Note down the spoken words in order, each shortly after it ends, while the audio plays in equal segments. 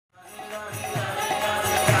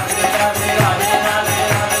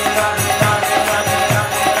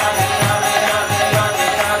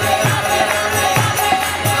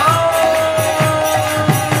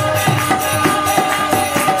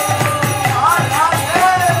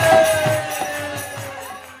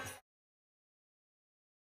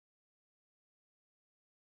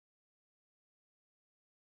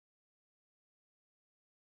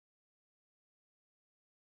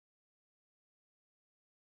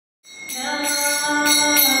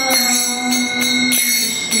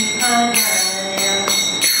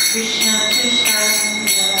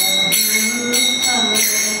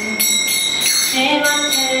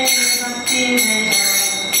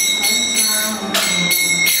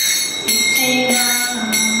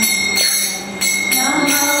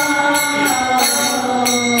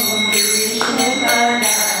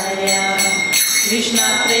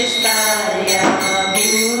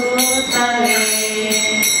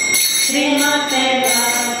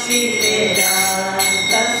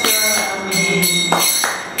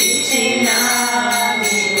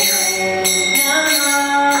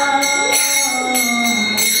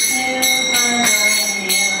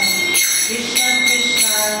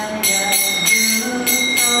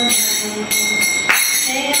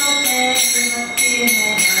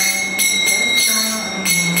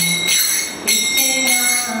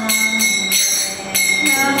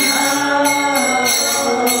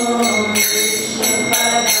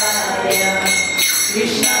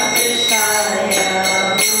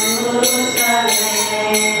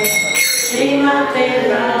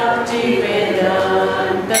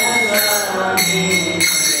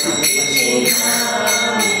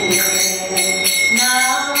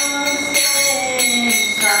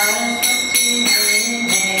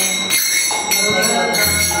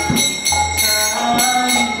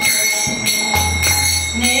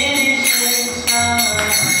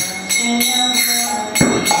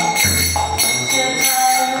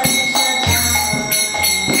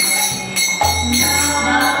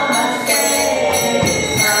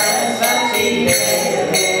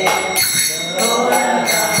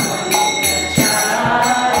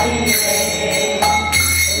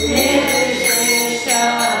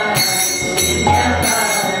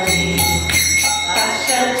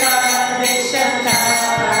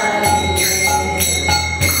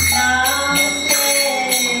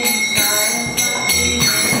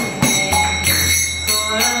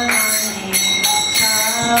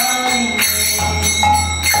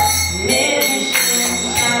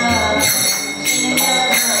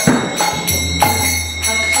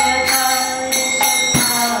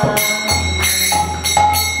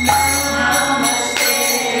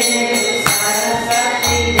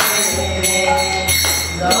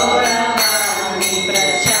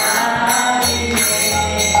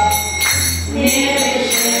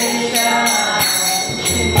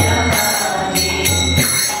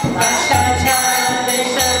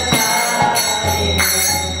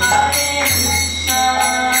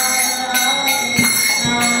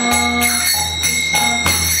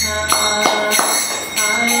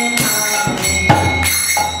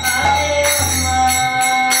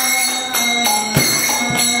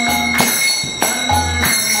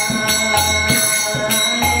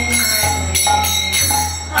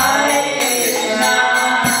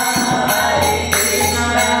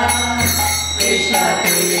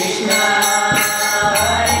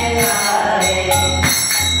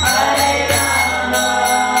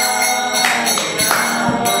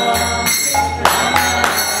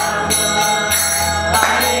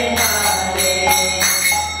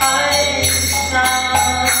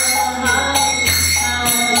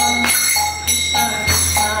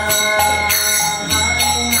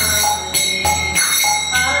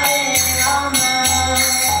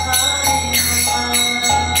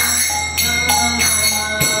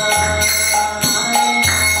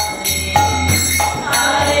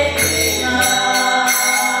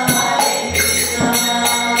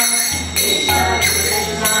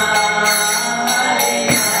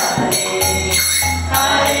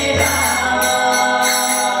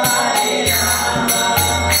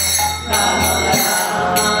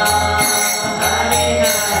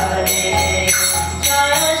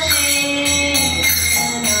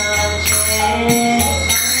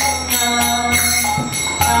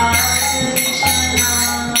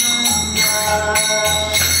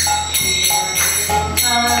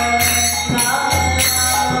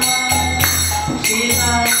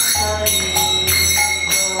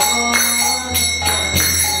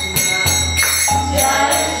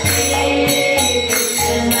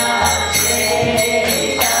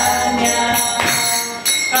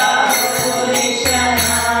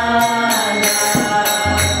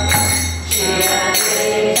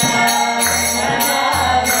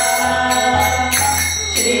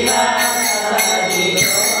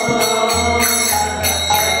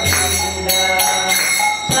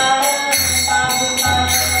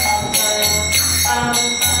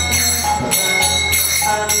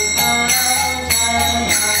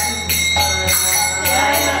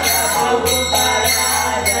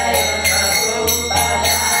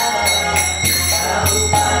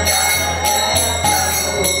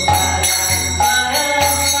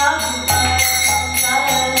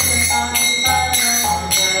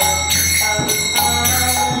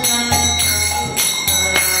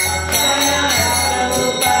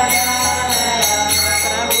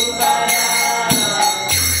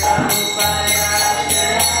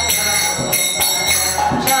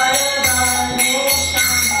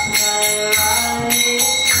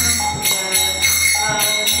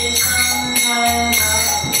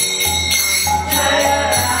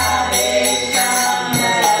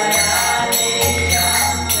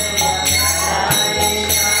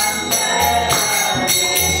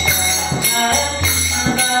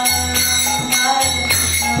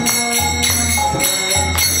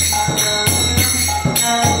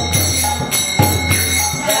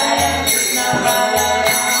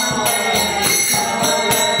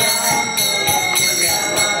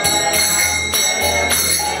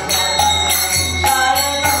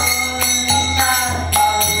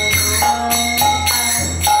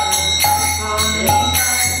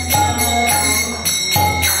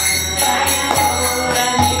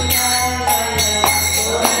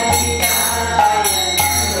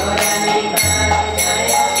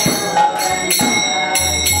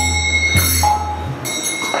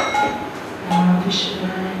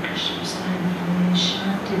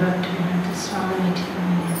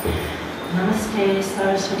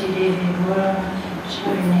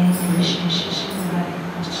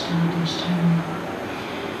So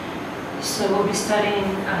we'll be studying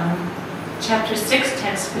chapter 6,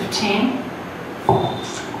 text 15. I'll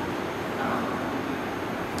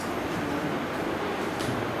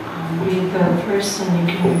read the verse and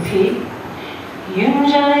you can repeat.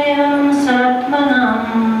 Yunjayam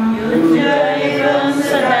Saratmanam Yunjayam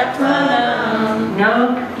Saratmanam No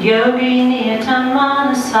Yogi Niyatam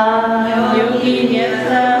Manasa Yogi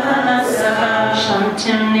Niyatam Manasa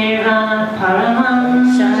Shantim Nirvana Paramam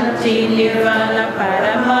Shanti Nirvana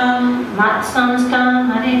Paramam Matsamstam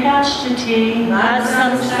Adhigachati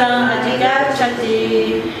Matsamstam Adhigachati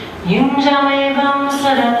Yunjayevam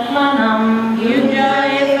Saratmanam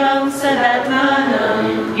Yunjayevam Saratmanam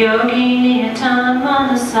Yogi Niyatam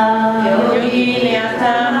Manasa Yogi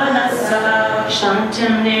Niyatam Manasa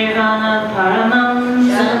Shantim Nirvana Paramam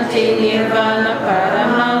Shanti Nirvana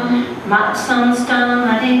Paramam Matsamstam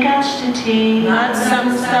Adhigachati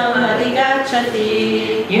Matsamstam Adhigachati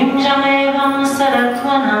Yunjayevam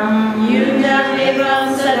Saratmanam Yunjayevam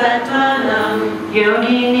Saratmanam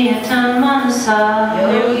Yogi Niyatam Manasa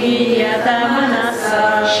Yogi Niyatam Manasa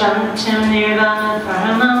Shantim Nirvana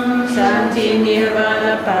Paramam Shanti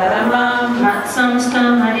Nirvana Paramam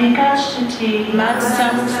Matsamstam Adhigachati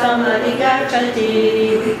Matsamstam Adhigachati.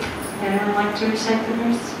 Anyone like to recite the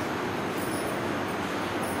verse?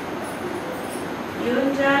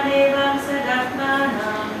 Yunjayevam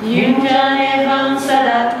Saratmanam Yunjayevam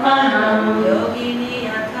Saratmanam Yogi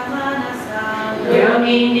Niyatam Manasa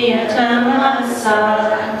Yogi Niyatam Manasa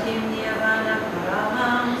Shantim Nirvana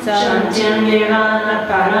Paramam Shantim Nirvana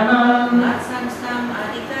Paramam Matsamstam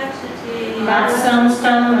Adhigachati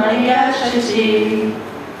Matsamstam Adhigachati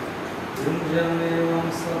Yunjayevam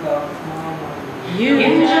Saratmanam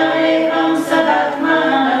Yunjayevam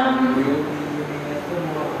Saratmanam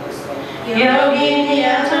Yogi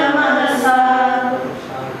Niyatam Manasa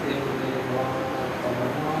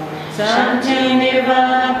Shantim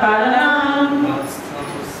Nirvana Paramam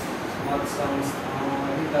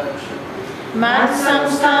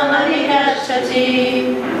Matsamstam Adhigachati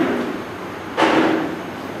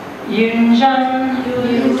Yunjan,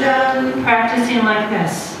 practicing like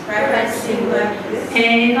this. Practicing like this.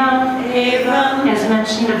 Evam, Evam, as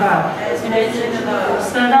mentioned above. as mentioned above.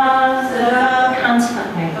 Sada, Sada,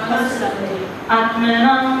 constantly. constantly.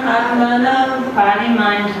 Atmanam, Atmanam, body,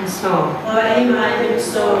 mind, and soul. body, mind, and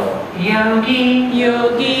soul. Yogi,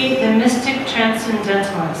 Yogi, the mystic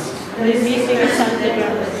transcendentalist. the mystic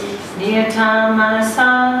transcendentalist. Niyatam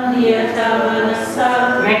Manasa, Niyatam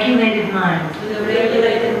Manasa, regulated mind. the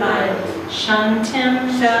regulated mind. Shantim,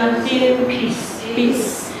 Shantim, peace.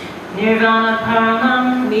 peace. Nirvana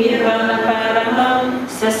Paramam, Nirvana Paramam,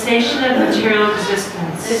 cessation of material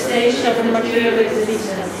existence. cessation of material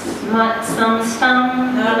existence.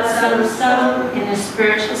 Matsamstam, Matsamstam, in the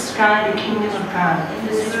spiritual sky, the kingdom of God. in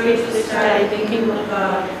the spiritual sky, the kingdom of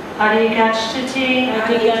God. Adhigachati,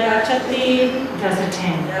 Adhigachati, does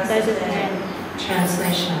attain. does attain.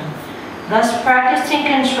 Translation. Thus practicing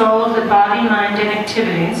control of the body, mind, and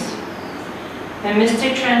activities, the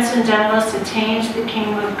mystic transcendentalist attains the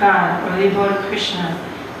kingdom of God, or the abode of Krishna,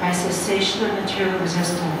 by cessation of material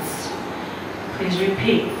existence. Please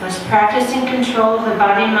repeat. Thus practicing control of the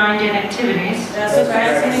body, mind, and activities, Thus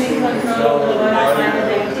practicing control of the body, mind,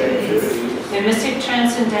 and activities, the mystic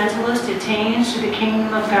transcendentalist attains to the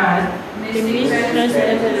kingdom of God, the mystic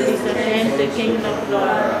transcendentalist attains the kingdom of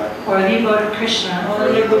God, or the abode of Krishna,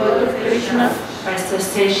 or the abode of Krishna, by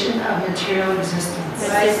cessation of material existence.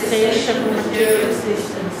 by cessation of material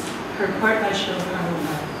existence. Purport by Srila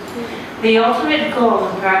Prabhupada. The ultimate goal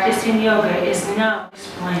of practicing yoga is now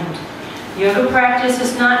explained. Yoga practice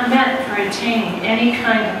is not meant for attaining any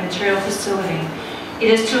kind of material facility. It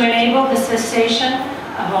is to enable the cessation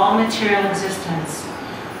of all material existence.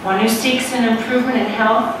 One who seeks an improvement in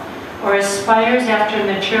health or aspires after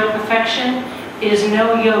material perfection is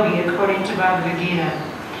no yogi according to Bhagavad-Gita.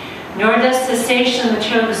 Nor does cessation of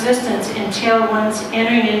material existence entail one's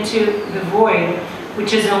entering into the void,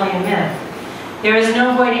 which is only a myth. There is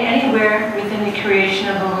no void anywhere within the creation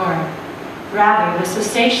of the Lord. Rather, the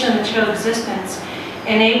cessation of material existence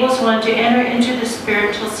enables one to enter into the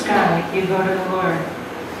spiritual sky, the abode of the Lord.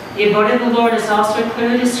 The abode of the Lord is also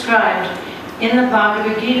clearly described in the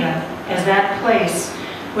Bhagavad-Gita as that place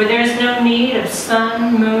where there is no need of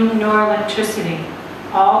sun, moon, nor electricity.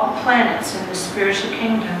 All the planets in the spiritual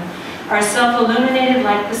kingdom are self-illuminated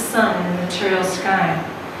like the sun in the material sky.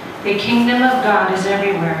 The kingdom of God is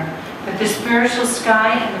everywhere, but the spiritual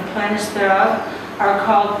sky and the planets thereof are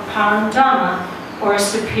called Paramdhamma, or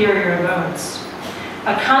superior abodes.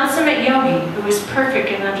 A consummate yogi who is perfect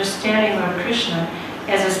in understanding Lord Krishna,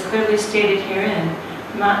 as is clearly stated herein,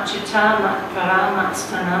 mat chitta, mat para, mat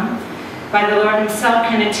stanam, by the Lord himself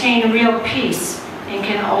can attain real peace and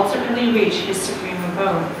can ultimately reach his supreme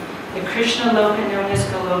abode, the Krishna Loka known as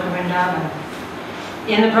Goloka Vrindavan.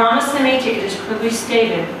 In the Brahma Samhita it is clearly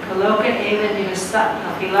stated, Goloka eva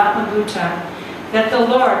nivasatma vilatma bhuta, that the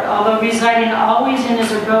Lord, although residing always in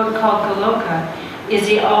his abode called Goloka, is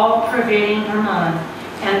the all-pervading Brahman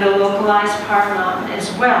and the localized Paramatma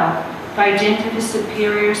as well, by dint of his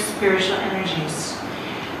superior spiritual energies.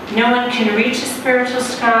 No one can reach the spiritual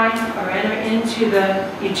sky or enter into the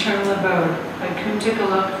eternal abode, Vaikuntha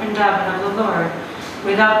Goloka Vrindavan of the Lord,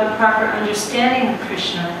 without the proper understanding of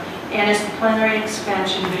Krishna and his plenary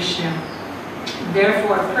expansion Vishnu.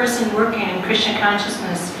 Therefore, a person working in Krishna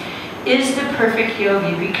consciousness is the perfect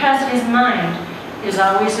yogi because his mind is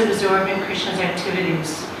always absorbed in Krishna's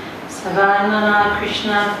activities. Savamana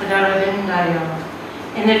Krishna Padaravindayo.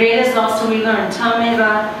 In the Vedas also we learn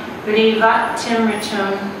Tameva Vrivattim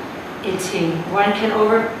Ritum Iti. One can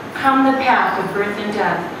overcome the path of birth and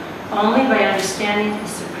death only by understanding the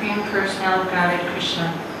Supreme Personality of Godhead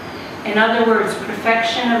Krishna. In other words,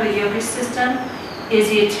 perfection of the yoga system is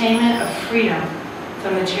the attainment of freedom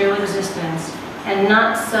from material existence and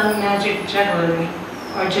not some magic jugglery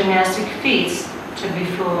or gymnastic feats to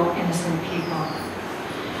befool innocent people.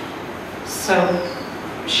 So,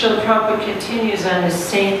 Srila Prabhupada continues on the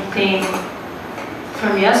same theme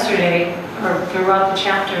from yesterday, or throughout the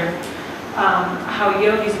chapter, how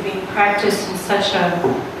yoga is being practiced in such a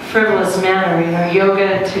frivolous manner. You know,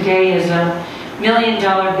 yoga today is a $1 million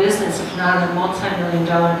business, if not a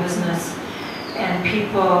multi-million-dollar business. And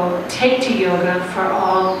people take to yoga for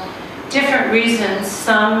all different reasons.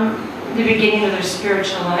 Some, the beginning of their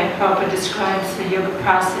spiritual life. Prabhupada describes the yoga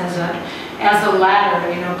process as a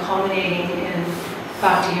ladder, you know, culminating in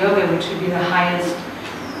Bhakti Yoga, which would be the highest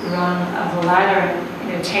rung of the ladder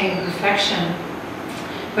in attaining perfection.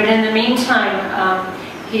 But in the meantime,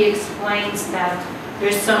 he explains that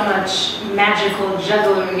there's so much magical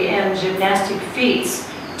jugglery and gymnastic feats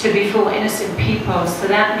to befool innocent people. So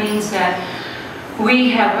that means that we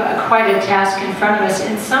have quite a task in front of us.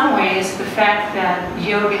 In some ways, the fact that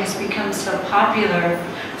yoga has become so popular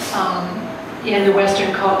in the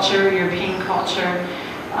Western culture, European culture,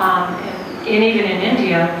 and even in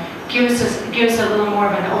India, gives us a little more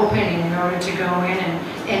of an opening in order to go in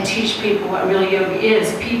and teach people what real yoga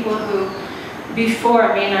is. People who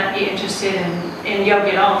before may not be interested in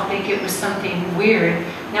yoga at all, think it was something weird.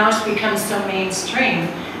 Now it's become so mainstream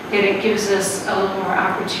that it gives us a little more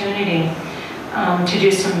opportunity to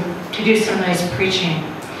do some nice preaching.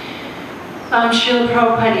 Srila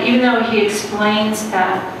Prabhupada, even though he explains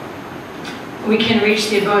that we can reach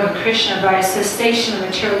the abode of Krishna by a cessation of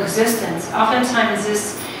material existence, oftentimes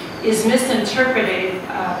this is misinterpreted,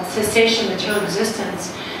 cessation of material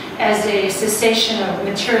existence, as a cessation of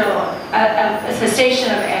material, a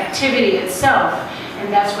cessation of activity itself.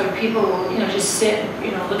 And that's why people will, just sit,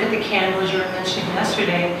 look at the candles you were mentioning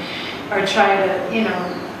yesterday, or try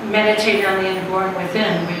to, meditate on the inborn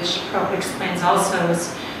within, which Prabhupada explains also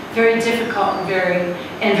is very difficult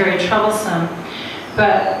and very troublesome.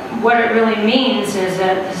 But what it really means is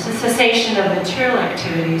that it's a cessation of material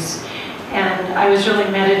activities. And I was really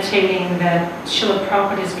meditating that Srila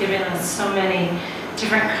Prabhupada has given us so many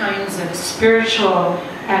different kinds of spiritual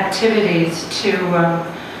activities to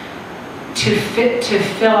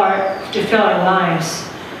fill our lives.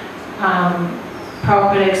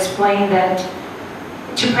 Prabhupada explained that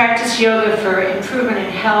to practice yoga for improvement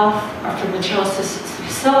in health or for material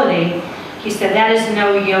facility, he said that is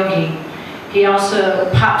no yogi. He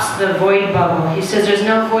also pops the void bubble. He says there's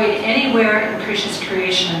no void anywhere in Krishna's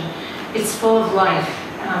creation. It's full of life.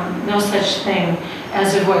 No such thing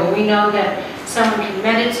as a void. We know that someone can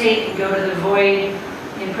meditate and go to the void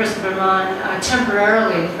in Krishna Brahman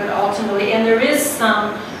temporarily, but ultimately, and there is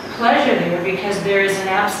some pleasure there because there is an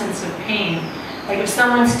absence of pain. Like if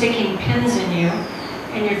someone's sticking pins in you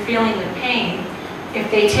and you're feeling the pain,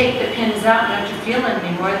 if they take the pins out and you don't feel it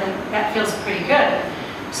anymore, then that feels pretty good.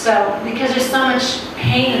 So, because there's so much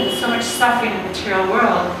pain and so much suffering in the material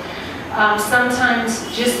world,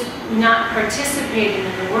 sometimes just not participating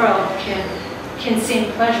in the world can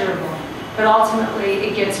seem pleasurable. But ultimately,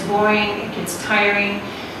 it gets boring, it gets tiring,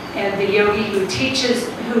 and the yogi who teaches,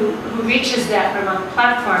 who reaches that Brahman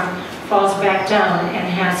platform falls back down and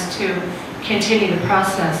has to continue the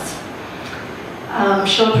process.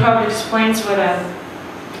 Srila Prabhupada explains what a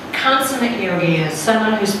consummate yogi is,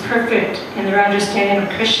 someone who's perfect in their understanding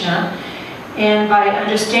of Krishna, and by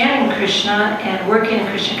understanding Krishna and working in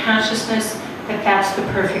Krishna consciousness, that's the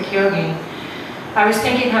perfect yogi. I was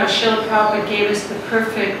thinking how Srila Prabhupada gave us the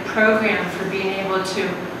perfect program for being able to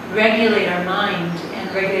regulate our mind and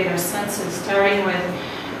regulate our senses, starting with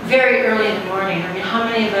very early in the morning. I mean, how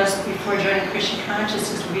many of us before joining Krishna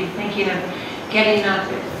consciousness would be thinking of getting up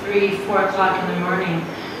at 3, 4 o'clock in the morning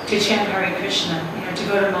to chant Hare Krishna, to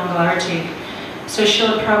go to Mangal Arati? So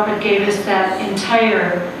Srila Prabhupada gave us that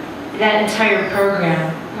entire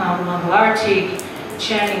program, Mangal Arati,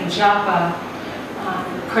 chanting japa.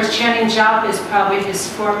 Of course, chanting japa is probably his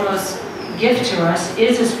foremost gift to us,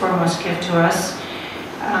 is his foremost gift to us.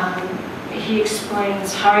 He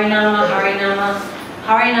explains Harinama, Harinama,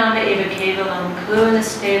 Harinama eva kevalam, Kalu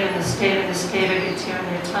Nasteva, Nasteva, Nasteva, Gatir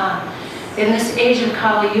Nirta. In this age of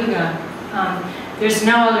Kali Yuga, there's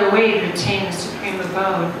no other way to attain the supreme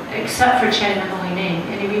abode except for chanting the holy name.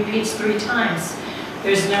 And he repeats 3 times.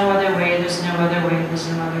 There's no other way, there's no other way, there's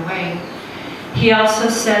no other way. He also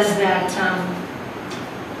says that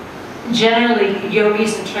generally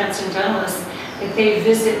yogis and transcendentalists, that they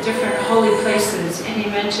visit different holy places, and he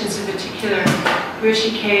mentions in particular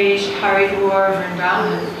Rishikesh, Haridwar,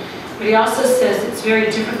 Vrindavan. But he also says it's very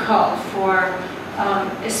difficult for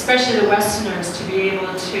especially the Westerners to be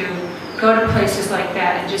able to go to places like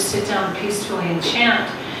that and just sit down peacefully and chant.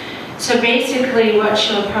 So basically what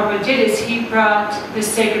Srila Prabhupada did is he brought the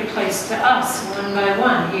sacred place to us one by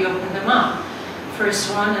one. He opened them up.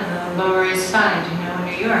 First one in the Lower East Side, in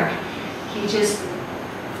New York. He just,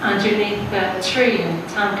 underneath the tree in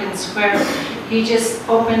Tompkins Square, he just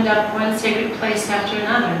opened up one sacred place after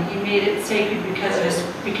another, and he made it sacred because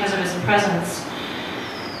of his presence.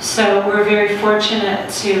 So we're very fortunate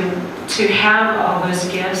to have all those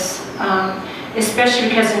gifts, especially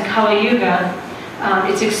because in Kali Yuga,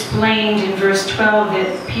 it's explained in verse 12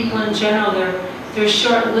 that people in general, they're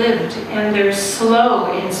short-lived and they're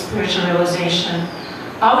slow in spiritual realization.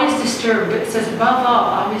 Always disturbed, but it says above all,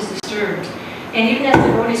 always disturbed. And even as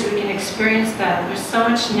devotees, we can experience that. There's so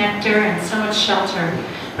much nectar and so much shelter.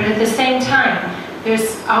 But at the same time,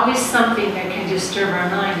 there's always something that can disturb our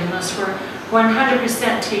mind unless we're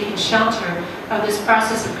 100% taking shelter of this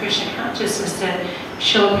process of Krishna consciousness that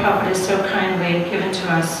Srila Prabhupada has so kindly given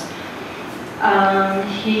to us.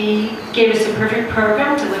 He gave us a perfect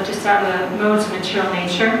program to lift us out of the modes of material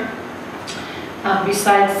nature.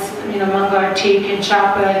 Besides, Mangal Arati and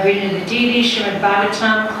Japa, reading the deity, Srimad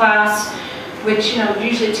Bhagavatam class, which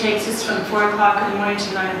usually takes us from 4 o'clock in the morning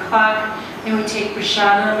to 9 o'clock. Then we take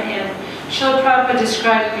prasadam, and Srila Prabhupada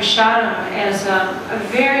described prasadam as a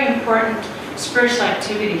very important spiritual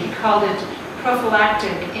activity. He called it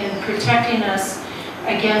prophylactic in protecting us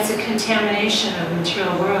against the contamination of the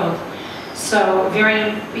material world. So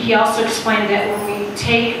he also explained that when we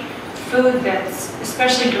take food that's,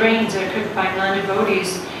 especially grains that are cooked by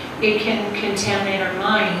non-devotees, it can contaminate our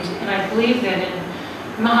mind. And I believe that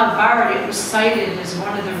in Mahabharata it was cited as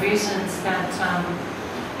one of the reasons that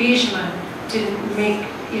Bhishma didn't make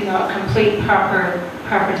a complete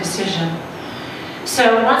proper decision.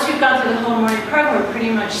 So once we've gone through the whole morning program, we're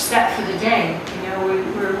pretty much set for the day.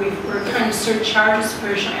 We're kind of surcharged with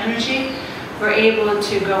spiritual energy. We're able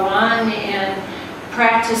to go on and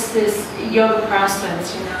practice this yoga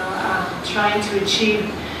process, trying to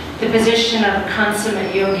achieve the position of a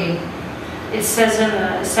consummate yogi. It says in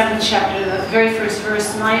the 7th chapter, the very first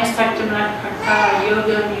verse, Maya Saktamana Karta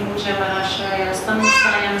Yoga Nimuja Marashraya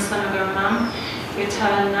Samsayam Samagaramam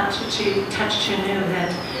Yatala Nachachunu,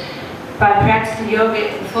 that by practicing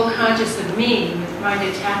yoga in full conscious of me, with mind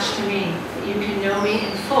attached to me, you can know me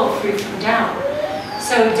in full, free from doubt.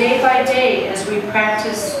 So day by day, as we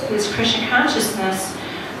practice this Krishna consciousness,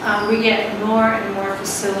 we get more and more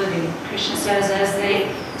facility. Krishna says, as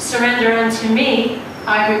they surrender unto me,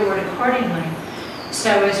 I reward accordingly. So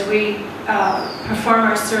as we perform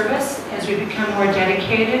our service, as we become more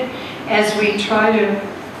dedicated, as we try to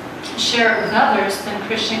share it with others, then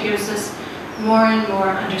Krishna gives us more and more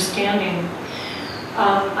understanding.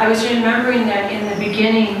 I was remembering that in the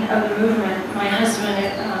beginning of the movement, my husband,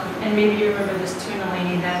 and maybe you remember this too,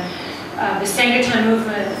 Nalini, that the Sankirtan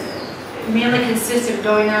movement mainly consists of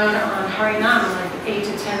going out on Harinam like 8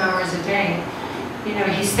 to 10 hours a day.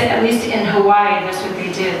 He said, at least in Hawaii, that's what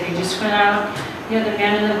they did. They just went out, the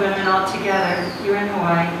men and the women all together, you're in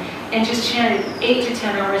Hawaii, and just chanted 8 to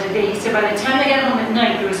 10 hours a day. He said by the time they got home at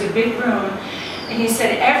night, there was a big room, and he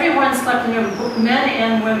said everyone slept in the room, men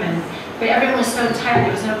and women, but everyone was so tired,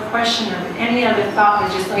 there was no question of it. Any other thought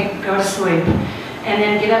was just like, go to sleep. And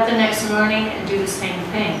then get up the next morning and do the same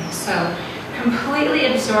thing. So completely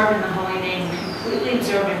absorbed in the holy name, completely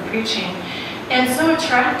absorbed in preaching, and so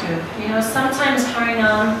attractive. Sometimes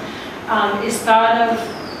Harinam is thought of,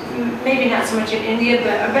 maybe not so much in India,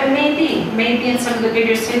 but maybe in some of the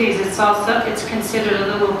bigger cities, it's considered a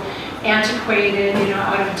little antiquated,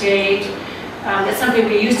 out of date. That's something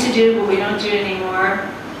we used to do, but we don't do it anymore.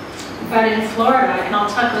 But in Florida, and I'll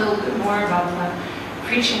talk a little bit more about the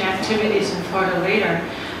preaching activities in Florida later,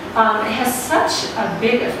 it has such a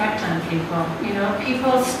big effect on people. You know,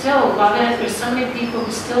 people still love it. There's so many people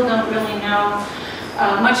who still don't really know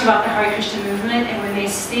much about the Hare Krishna movement, and when they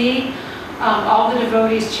see all the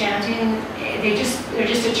devotees chanting, they're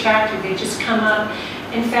just attracted. They just come up.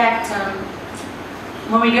 In fact,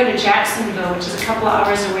 when we go to Jacksonville, which is a couple of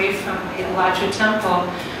hours away from the Alatra Temple,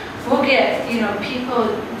 we'll get, you know,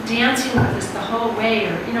 people dancing with us the whole way,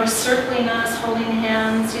 or, you know, circling us, holding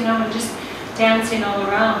hands, you know, and just dancing all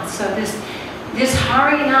around. So this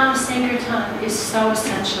Harinam Sankirtan is so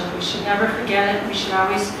essential. We should never forget it. We should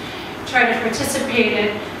always try to participate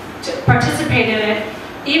in it,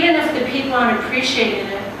 even if the people aren't appreciating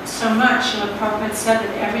it so much. Srila Prabhupada said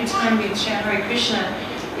that every time we chant Hare Krishna,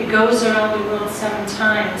 it goes around the world 7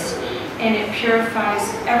 times, and it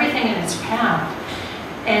purifies everything in its path.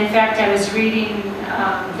 And in fact, I was reading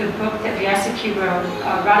the book that Vyasaki wrote,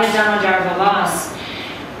 Radha Damodar Vilas,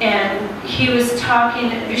 and he was talking,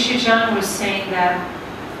 Vishujan was saying that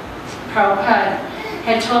Prabhupada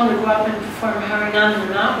had told him to go up and perform Harinam in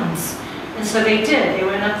the mountains. And so they did. They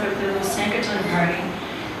went up there with the little Sankirtan party,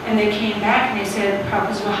 and they came back and they said,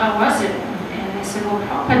 Prabhupada said, well, how was it? And they said, well,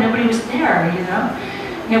 Prabhupada, nobody was there, you know.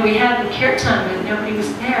 You know, we had the kirtan, but nobody was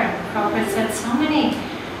there. And Prabhupada said, so many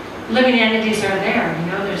living entities are there. You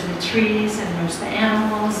know, there's the trees and there's the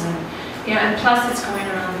animals, and you know, and plus it's going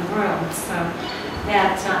around the world. So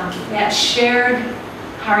that shared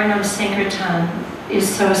Harinam Sankirtan is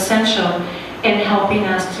so essential in helping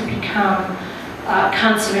us to become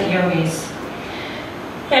consummate yogis.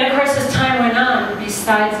 And of course, as time went on,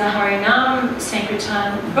 besides the Harinam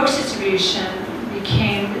Sankirtan, books distribution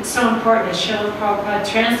became so important. As Srila Prabhupada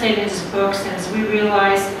translated his books, and as we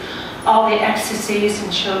realized all the ecstasies in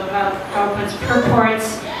Srila Prabhupada's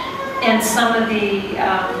purports, and some of the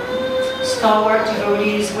stalwart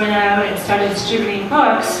devotees went out and started distributing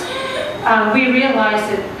books, we realized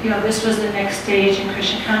that, you know, this was the next stage in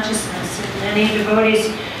Krishna consciousness, and many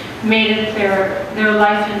devotees made it their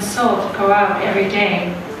life and soul to go out every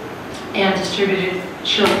day and distributed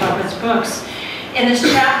Srila Prabhupada's books. In this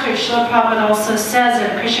chapter, Srila Prabhupada also says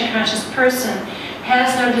that a Krishna conscious person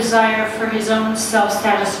has no desire for his own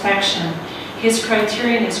self-satisfaction. His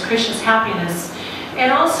criterion is Krishna's happiness.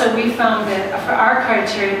 And also we found that for our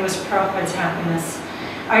criterion was Prabhupada's happiness.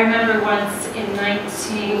 I remember once in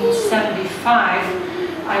 1975,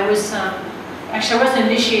 I was, actually I wasn't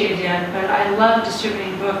initiated yet, but I loved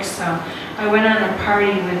distributing books, so I went on a party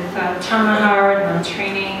with Tamahar,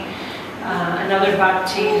 Mantrini, another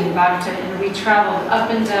Bhakti and Bhakta, and we traveled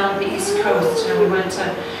up and down the East Coast. And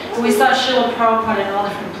we saw Srila Prabhupada in all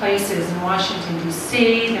different places, in Washington,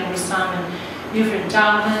 D.C., then we saw him in New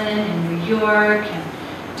Vrindavan, in New York, and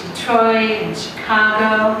Detroit, and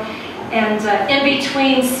Chicago. And in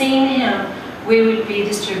between seeing him, we would be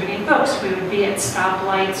distributing books. We would be at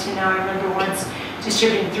stoplights. You know, I remember once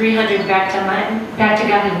distributing 300 Back to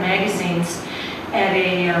Godhead magazines at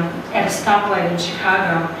a stoplight in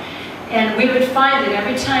Chicago. And we would find that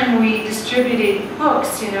every time we distributed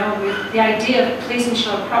books, you know, with the idea of pleasing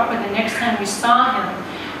Srila Prabhupada, the next time we saw him,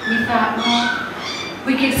 we thought, well,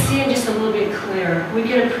 we could see him just a little bit clearer. We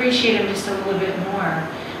could appreciate him just a little bit more.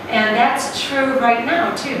 And that's true right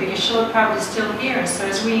now, too, because Srila Prabhupada is still here. So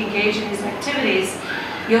as we engage in these activities,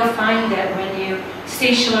 you'll find that when you see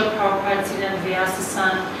Srila Prabhupada sitting on the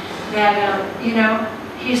Vyasa-san, that, you know,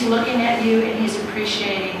 he's looking at you and he's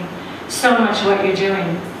appreciating so much what you're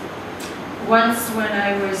doing. Once when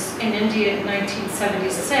I was in India in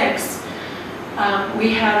 1976,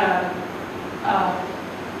 we had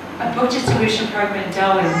a book distribution program in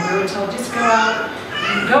Delhi, and we were told just go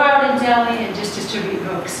out in Delhi and just distribute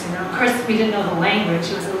books. You know, of course we didn't know the language;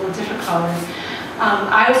 it was a little difficult. And,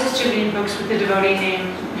 I was distributing books with a devotee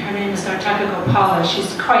named, her name is Nartaka Gopala.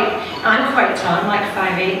 I'm quite tall. I'm like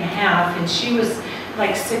 5'8.5", and she was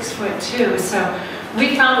like 6'2". So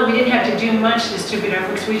we found that we didn't have to do much to distribute our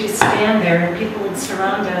books. We just stand there and people would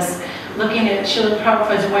surround us looking at Srila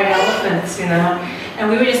Prabhupada's white elephants, you know. And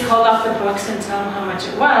we would just hold up the books and tell them how much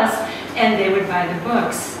it was, and they would buy the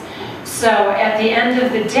books. So at the end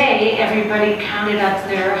of the day, everybody counted up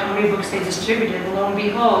how many books they distributed. And lo and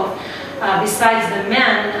behold, besides the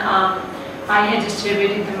men, I had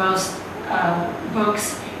distributed the most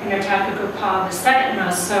books, and Nartaka Gopal the second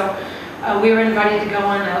most. So we were invited to go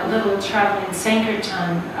on a little traveling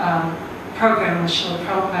Sankirtan program with Srila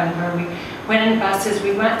Prabhupada, where we went in buses.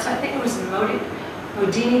 We went to, I think it was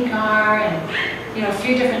Modinikar, and you know, a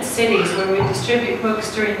few different cities where we distribute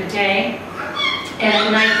books during the day, and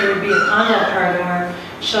at night there would be a Pandal Parador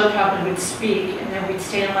Srila Prabhupada would speak, and then we'd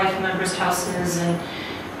stay in life members' houses, and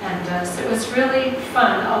so it was really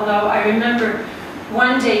fun. Although I remember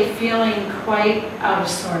one day feeling quite out of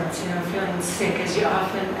sorts, feeling sick, as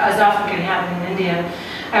often can happen in India.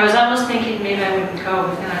 I was almost thinking maybe I wouldn't go,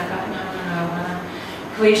 but then I thought, no, I want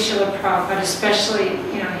to please Srila Prabhupada, especially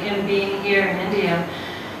him being here in India.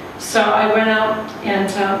 So I went out and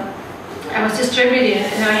I was distributing,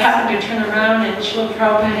 and I happened to turn around, and Srila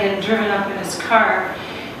Prabhupada had driven up in his car,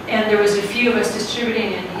 and there was a few of us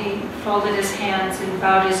distributing, and he folded his hands and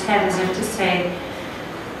bowed his head as if to say,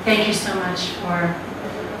 "Thank you so much for,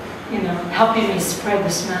 helping me spread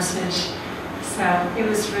this message." So it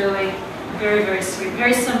was really very, very sweet,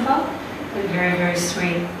 very simple, but very, very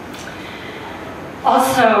sweet.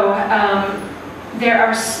 Also,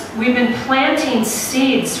 we've been planting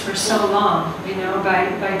seeds for so long,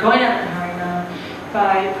 by going out in Harinam,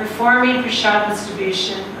 by performing prasad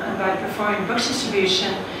distribution, by performing books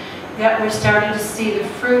distribution, that we're starting to see the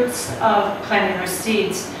fruits of planting our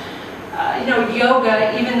seeds.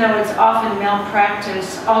 Yoga, even though it's often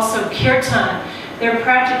malpracticed, also kirtan, they're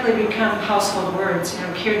practically become household words.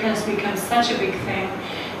 Kirtan has become such a big thing,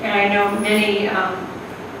 and I know many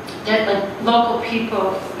local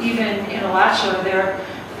people, even in Alachua, they're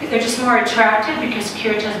just more attracted because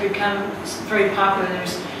kirtan has become very popular.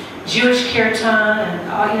 There's Jewish kirtan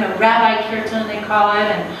and Rabbi kirtan they call it,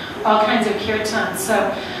 and all kinds of kirtan.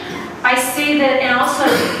 So I see that, and also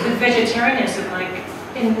the vegetarianism. Like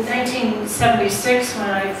in 1976, when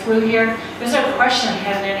I flew here, there's no question of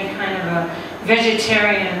having any kind of a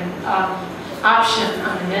vegetarian option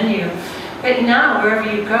on the menu. But now,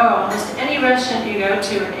 wherever you go, almost any restaurant you go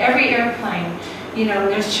to, in every airplane,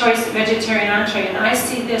 there's choice of vegetarian entree. And I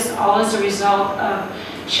see this all as a result of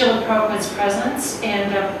Srila Prabhupada's presence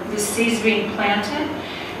and the seeds being planted,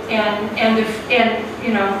 and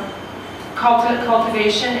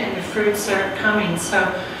cultivation, and the fruits are coming.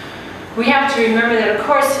 So we have to remember that,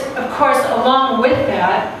 of course, along with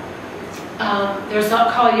that, there's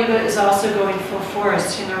Kali Yuga is also going full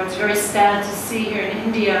force. It's very sad to see here in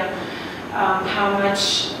India how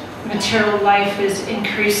much material life is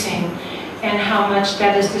increasing, and how much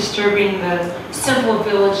that is disturbing the simple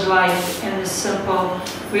village life and the simple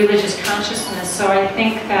religious consciousness. So I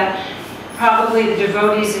think that probably the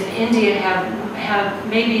devotees in India have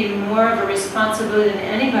maybe more of a responsibility than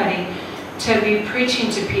anybody to be preaching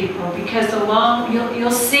to people, because you'll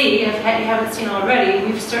see, if you haven't seen already,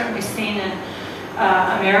 we've certainly seen in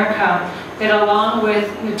America, that along with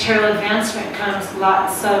material advancement comes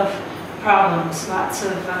lots of problems, lots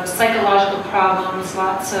of psychological problems,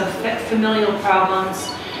 lots of familial problems,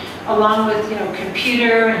 along with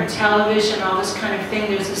computer and television, all this kind of thing.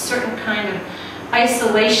 There's a certain kind of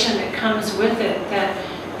isolation that comes with it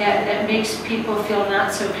that makes people feel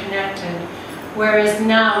not so connected. Whereas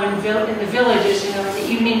now in the villages, in the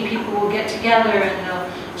evening, people will get together and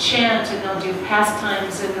they'll chant and they'll do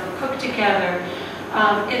pastimes and they'll cook together.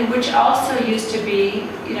 And which also used to be,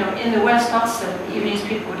 in the West also, evenings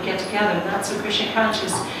people would get together, not so Krishna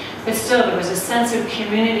conscious, but still there was a sense of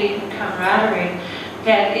community and camaraderie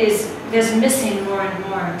that is missing more and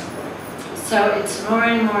more. So it's more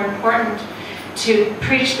and more important to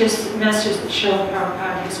preach this message that Srila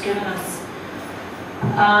Prabhupada has given us.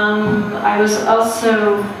 I was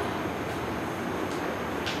also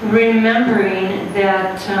remembering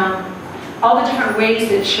that all the different ways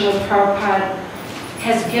that Srila Prabhupada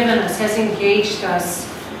has given us, has engaged us,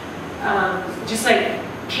 just like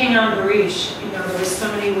King Ambarish, there were so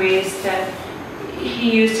many ways that he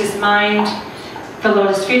used his mind, the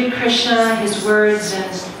lotus feet of Krishna, his words in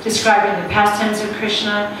describing the pastimes of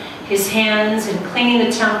Krishna, his hands in cleaning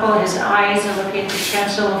the temple, his eyes in looking at the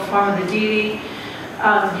transcendental form of the deity,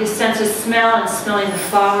 his sense of smell and smelling the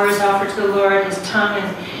flowers offered to the Lord, his tongue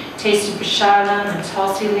and tasting prasadam and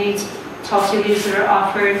tulsi leaves that are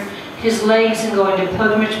offered, his legs in going to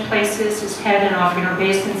pilgrimage places, his head in offering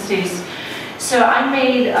obeisances. So I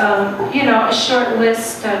made, a short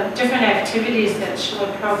list of different activities that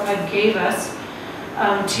Srila Prabhupada gave us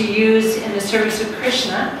to use in the service of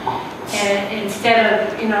Krishna, and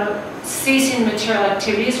instead of ceasing material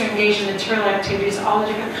activities or engaging in material activities, all the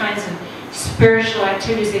different kinds of spiritual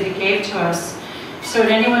activities that he gave to us. So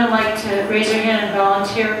would anyone like to raise their hand and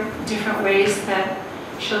volunteer different ways that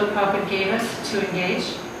Srila Prabhupada gave us to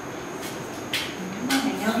engage? I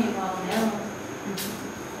know you all know.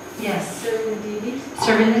 Yes. Serving the deity.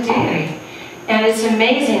 Serving the deity. And it's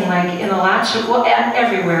amazing, like in Alachua, well,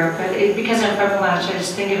 everywhere, but because I'm from Alachua, I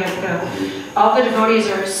just think of it, all the devotees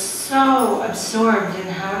are so absorbed in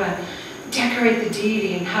how to decorate the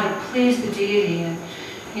deity and how to please the deity. And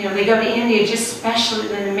You know, they go to India just specially,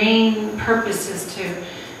 the main purpose is to,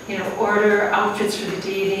 you know, order outfits for the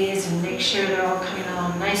deities and make sure they're all coming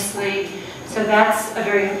along nicely. So that's a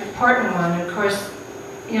very important one. And of course,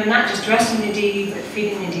 you know, not just dressing the deity, but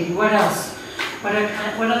feeding the deity. What else? What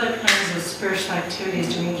other kinds of spiritual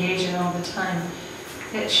activities do we engage in all the time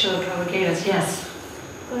that Srila Prabhupada gave us? Yes?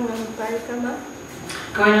 Going on parikrama.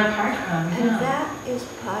 Going on parikrama, And yeah. that is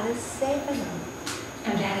pada sevanam.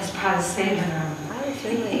 And that is pada sevanam. I was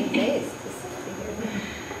really amazed to hear that.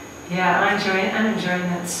 Yeah, I'm enjoying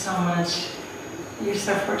that so much. You're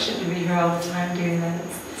so fortunate to be here all the time doing that.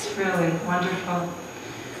 It's really wonderful.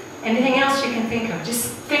 Anything else you can think of?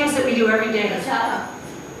 Just things that we do every day. Japa.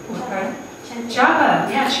 What? Japa,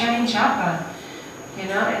 yeah, chanting japa. You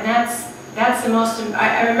know, and that's the most.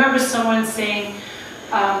 I remember someone saying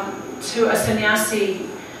to a sannyasi,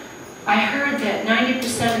 I heard that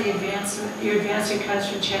 90% of your advancement comes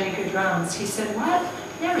from chanting good rounds. He said, what?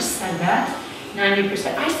 Never said that.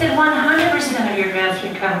 90%. I said 100% of your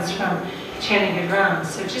advancement comes from chanting good rounds.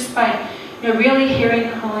 So just by, you know, really hearing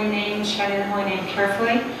the holy name, chanting the holy name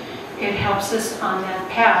carefully, it helps us on that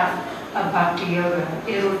path of bhakti yoga.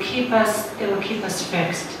 It'll keep us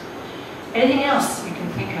fixed. Anything else you can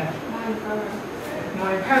think of?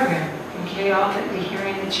 Morning program. Okay, all the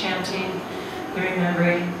hearing, the chanting, the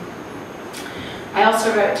remembering. I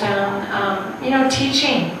also wrote down, you know,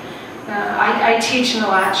 teaching. I teach in the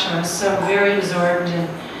Lachra, so very absorbed in,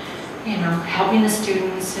 you know, helping the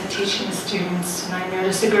students and teaching the students. And I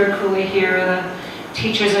noticed the Gurukula here, the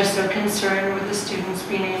teachers are so concerned with the students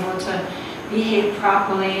being able to behave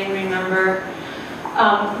properly and remember.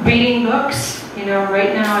 Reading books, you know,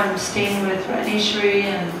 right now I'm staying with Ratneshwari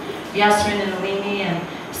and Yasmin and Alini, and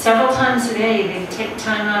several times a day they take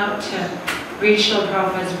time out to read Srila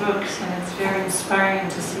Prabhupada's books, and it's very inspiring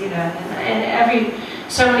to see that. And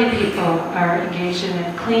so many people are engaged in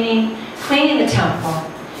it. Cleaning the temple.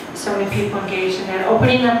 So many people engaged in that.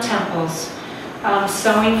 Opening up temples.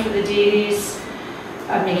 Sewing for the deities.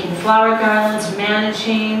 Making flower garlands.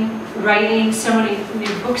 Managing. Writing. So many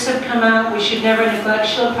new books have come out. We should never neglect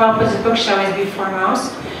Srila Prabhupada's book should always be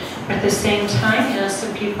foremost. But at the same time, you know,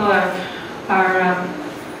 some people are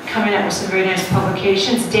coming up with some very nice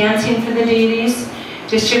publications. Dancing for the deities.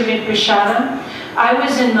 Distributing prasadam. I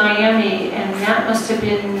was in Miami, and that must have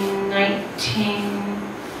been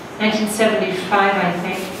 1975, I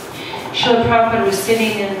think. Srila Prabhupada was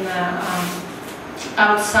sitting in the,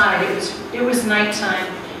 outside. It was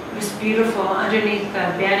nighttime. It was beautiful underneath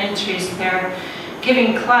the banyan trees there,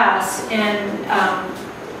 giving class. And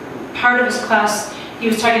part of his class, he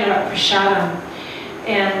was talking about prasadam,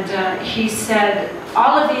 and he said,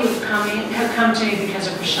 "All of you have come to me because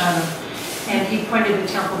of prasadam." And he pointed to the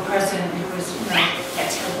temple president, who was, you know, that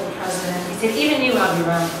temple president. He said, "Even you, I'll be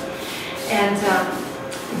around." And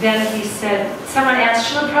then he said, someone asked,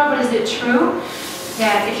 "Srila Prabhupada, is it true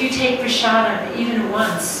that if you take prasadam even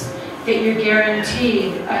once, that you're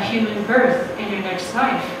guaranteed a human birth in your next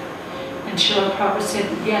life?" And Srila Prabhupada said,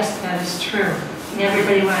 "Yes, that is true." And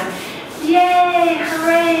everybody went, "Yay,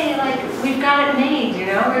 hooray, like we've got it made, you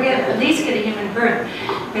know, we're going to at least get a human birth."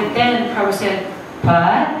 But then Prabhupada said,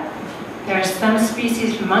 "But there are some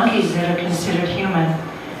species of monkeys that are considered human."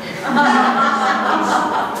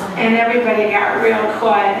 And everybody got real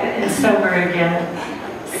quiet and sober again.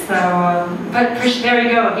 So, but there we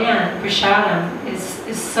go again. Prasadam is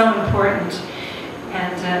so important.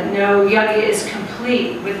 And no yoga is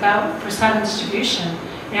complete without prasadam distribution.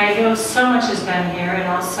 And I know so much is done here, and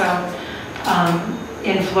also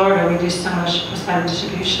in Florida we do so much prasadam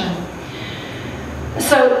distribution.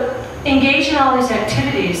 So, engage in all these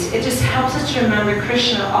activities, it just helps us to remember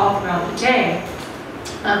Krishna all throughout the day.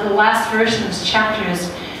 The last verse in this chapter is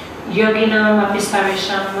Yoginam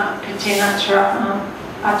apisarisham katena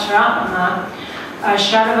atraatma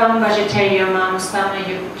sharavam bhajate yomam stama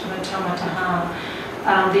yuktamataha.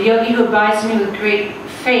 The yogi who abides me with great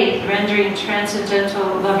faith, rendering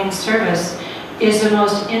transcendental loving service, is the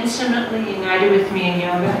most intimately united with me in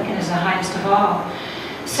yoga and is the highest of all.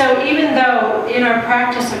 So even though in our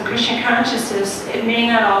practice of Krishna consciousness, it may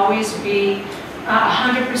not always be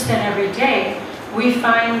 100% every day, we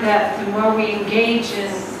find that the more we engage in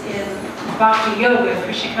bhakti yoga,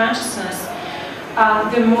 Krishna consciousness,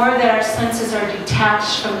 the more that our senses are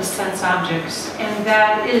detached from the sense objects. And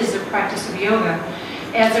that is the practice of yoga.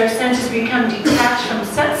 As our senses become detached from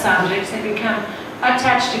sense objects and become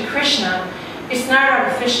attached to Krishna, it's not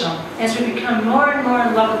artificial. As we become more and more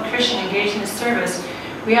in love with Krishna, engaged in the service,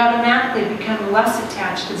 we automatically become less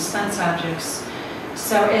attached to the sense objects.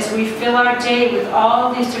 So as we fill our day with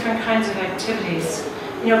all these different kinds of activities,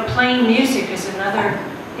 you know, playing music is another,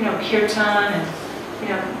 you know, kirtan and you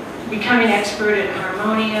know, becoming expert in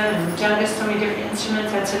harmonium and mridanga, so many different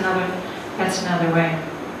instruments. That's another way.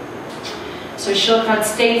 So Srila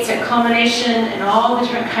states that culmination in all the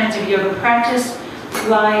different kinds of yoga practice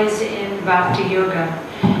lies in Bhakti Yoga.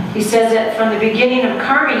 He says that from the beginning of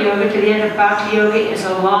Karma Yoga to the end of Bhakti Yoga is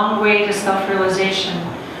a long way to self-realization.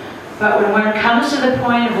 But when one comes to the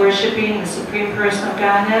point of worshiping the Supreme Person of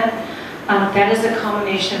Godhead, that is the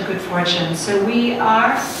culmination of good fortune. So we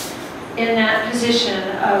are in that position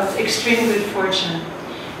of extreme good fortune.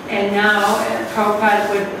 And now, Prabhupada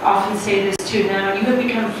would often say this too, now you have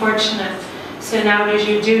become fortunate, so now it is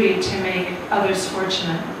your duty to make others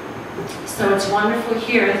fortunate. So it's wonderful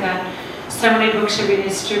here that so many books are being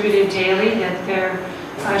distributed daily, that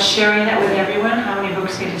they're sharing that with everyone, how many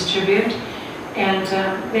books they distribute. And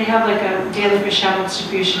they have like a daily prashad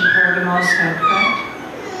distribution program also, correct?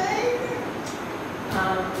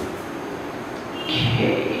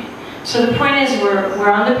 Okay. So the point is we're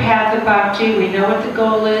on the path of bhakti, we know what the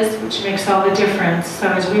goal is, which makes all the difference. So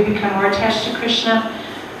as we become more attached to Krishna,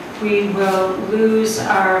 we will lose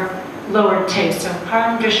our lower taste. So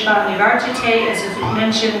param drishva nivartate, as is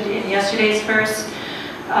mentioned in yesterday's verse,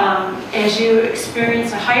 as you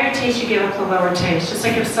experience a higher taste, you give up the lower taste. Just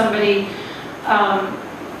like if somebody,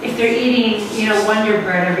 if they're eating, you know, Wonder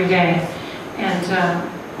Bread every day,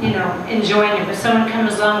 and you know, enjoying it, but someone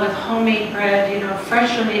comes along with homemade bread, you know,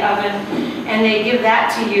 fresh from the oven, and they give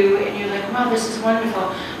that to you, and you're like, wow, this is wonderful.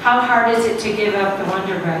 How hard is it to give up the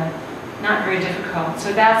Wonder Bread? Not very difficult.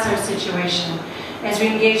 So that's our situation. As we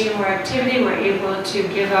engage in more activity, we're able to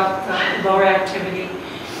give up the lower activity.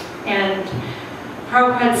 And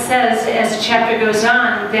Prabhupada says, as the chapter goes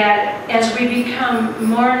on, that as we become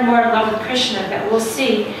more and more in love with Krishna, that we'll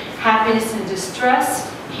see happiness and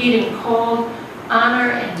distress, heat and cold,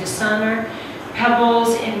 honor and dishonor,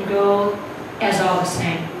 pebbles and gold, as all the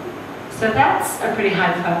same. So that's a pretty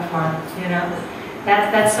high platform, you know.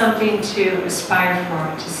 That's something to aspire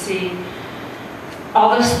for, to see all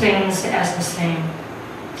those things as the same.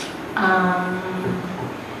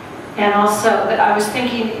 And also, I was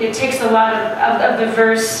thinking, it takes a lot of the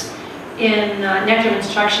verse in Nectar of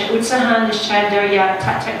Instruction, Utsahan Nishchadarya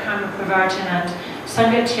Tatak Karma Pravartanat,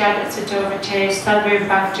 Sangatyagat Sadovate, Sadvar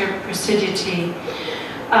Bhaktir Prasiddhiti.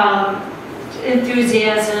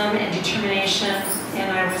 Enthusiasm and determination.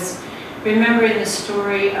 And I was remembering the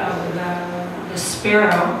story of the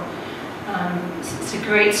sparrow. It's a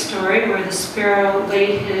great story where the sparrow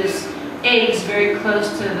laid his eggs very close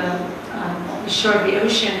to the shore of the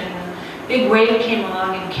ocean, and a big wave came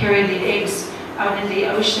along and carried the eggs out into the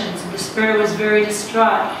ocean. So the sparrow was very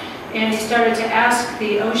distraught, and he started to ask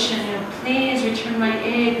the ocean, you know, please return my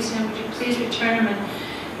eggs, and would you please return them?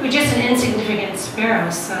 And it was just an insignificant sparrow,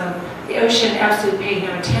 so the ocean absolutely paid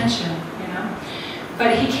no attention, you know.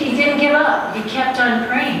 But he didn't give up. He kept on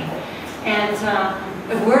praying, and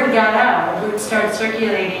the word got out, the word started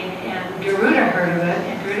circulating, and Garuda heard of it,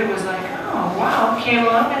 and Garuda was like, oh wow, okay,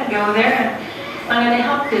 well I'm going to go there, and I'm going to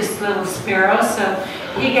help this little sparrow. So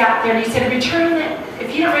he got there, and he said, if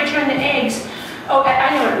you don't return the eggs, oh,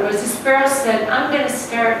 I know what it was. The sparrow said, I'm going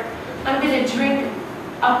to drink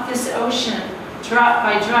up this ocean, drop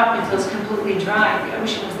by drop, until it's completely dry. The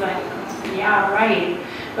ocean was like, oh, yeah, right.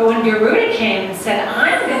 But when Garuda came and said,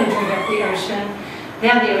 I'm going to drink up the ocean,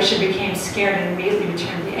 then the ocean became scared and immediately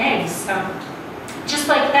returned the eggs. So just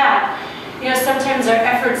like that, you know, sometimes our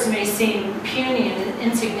efforts may seem puny and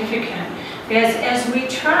insignificant. But as we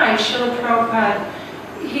try, Srila Prabhupada,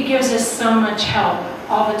 he gives us so much help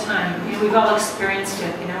all the time. You know, we've all experienced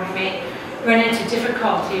it. You know, we may run into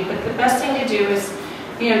difficulty, but the best thing to do is,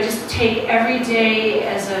 you know, just take every day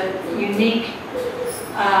as a unique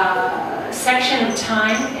section of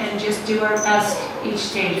time and just do our best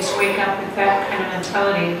each day. Just wake up with that kind of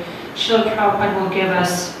mentality. Srila Prabhupada will give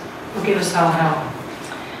us all help.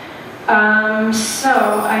 So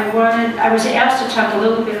I was asked to talk a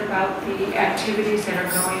little bit about the activities that are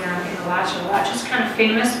going on in Alacha. Alacha is kind of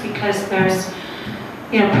famous because there's,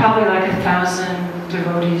 you know, probably like 1,000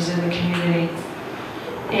 devotees in the community.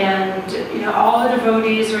 And, you know, all the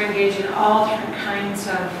devotees are engaged in all different kinds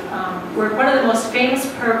of work. One of the most famous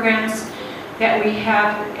programs that we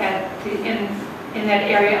have in that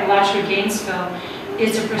area, Alachua, Gainesville,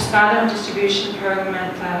 is a prasadam distribution program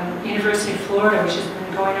at the University of Florida, which has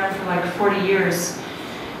been going on for like 40 years.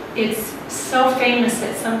 It's so famous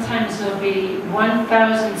that sometimes there'll be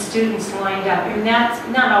 1,000 students lined up. I mean, that's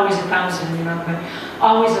not always 1,000, you know, but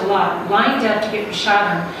always a lot, lined up to get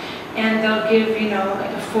prasadam. And they'll give, you know,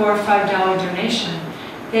 like a $4 or $5 donation.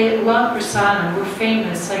 They love prasadam. We're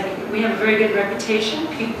famous. Like, we have a very good reputation.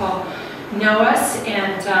 People know us,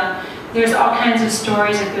 and there's all kinds of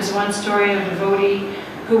stories. Like there's one story of a devotee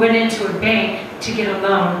who went into a bank to get a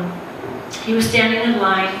loan. He was standing in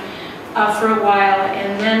line for a while,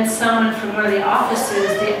 and then someone from one of the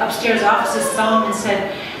offices, the upstairs offices, saw him and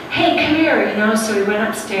said, "Hey, come here," you know. So he went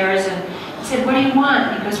upstairs and he said, "What do you want?"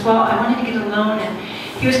 And he goes, "Well, I wanted to get a loan." And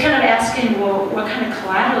he was kind of asking, "Well, what kind of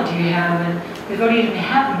collateral do you have?" And the devotee didn't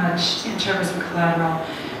have much in terms of collateral.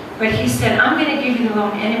 But he said, "I'm going to give you the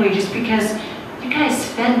loan anyway, just because you guys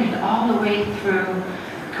spend it all the way through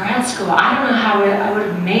grad school. I don't know how I would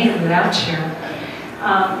have made it without you."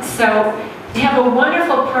 So they have a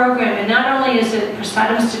wonderful program, and not only is it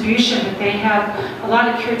prasadam distribution, but they have a lot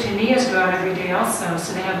of kirtaniyas go out every day also.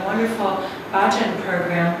 So they have a wonderful bhajan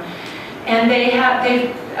program, and they've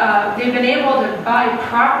been able to buy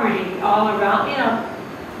property all around, you know,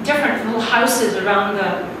 different little houses around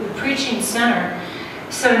the preaching center.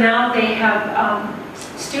 So now they have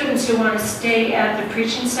students who want to stay at the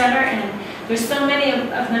preaching center, and there's so many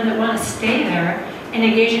of them that want to stay there and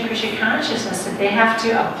engage in Krishna consciousness that they have to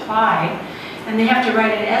apply, and they have to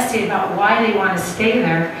write an essay about why they want to stay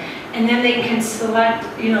there, and then they can select,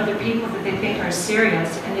 you know, the people that they think are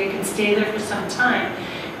serious, and they can stay there for some time,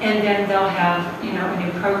 and then they'll have, you know, a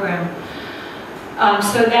new program.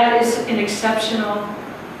 So that is an exceptional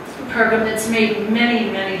program that's made many,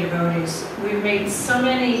 many devotees. We've made so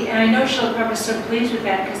many, and I know Srila Prabhupada was so pleased with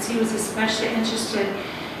that because he was especially interested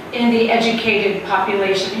in the educated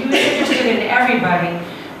population. He was interested in everybody,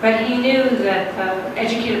 but he knew that the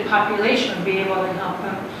educated population would be able to help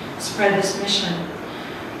him spread this mission.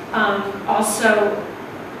 Also,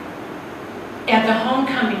 at the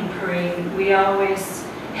homecoming parade, we always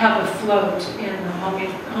have a float in the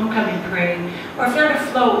homecoming parade. Or if not a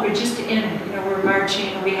float, we're just in it. You know, we're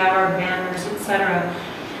marching, we have our banners, etc.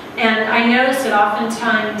 And I notice that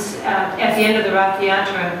oftentimes at the end of the Rath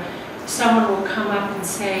Yatra, someone will come up and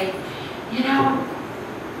say, "You know,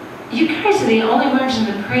 you guys are the only ones in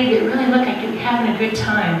the parade that really look like you're having a good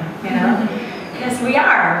time," you know? Because we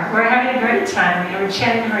are. We're having a great time. You know, we're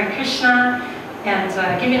chanting Hare Krishna and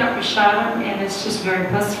giving up prasadam, and it's just very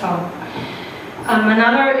blissful.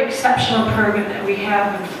 Another exceptional program that we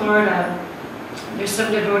have in Florida, there's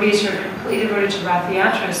some devotees who are completely devoted to Rath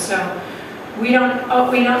Yatra, so we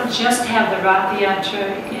don't just have the Rath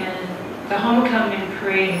Yatra in the homecoming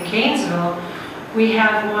parade in Gainesville. We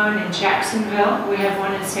have one in Jacksonville, we have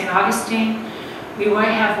one in St. Augustine, we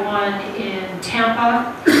might have one in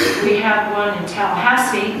Tampa, we have one in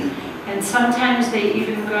Tallahassee, and sometimes they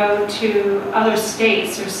even go to other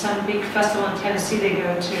states. There's some big festival in Tennessee they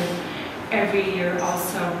go to every year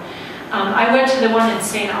also. I went to the one in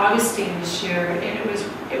St. Augustine this year, and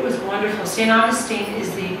it was wonderful. St. Augustine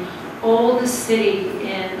is the oldest city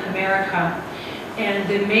in America, and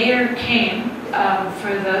the mayor came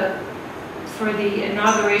for the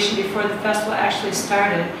inauguration before the festival actually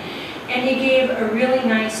started, and he gave a really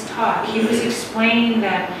nice talk. He was explaining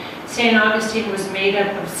that St. Augustine was made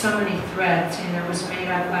up of so many threads. You know, it was made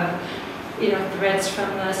up of, you know, threads from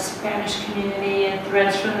the Spanish community and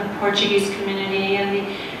threads from the Portuguese community and the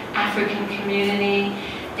African community.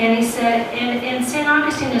 And he said, and St.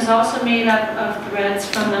 Augustine is also made up of threads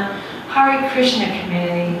from the Hare Krishna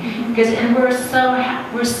community, because we're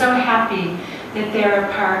so happy that they're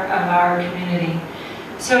a part of our community.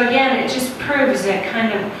 So again, it just proves that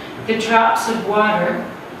kind of the drops of water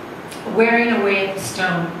wearing away at the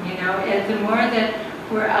stone. You know, and the more that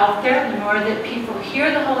we're out there, the more that people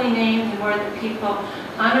hear the holy name, the more that people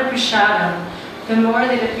honor prasadam, the more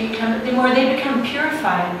they become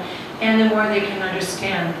purified, and the more they can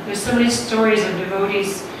understand. There's so many stories of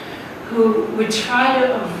devotees who would try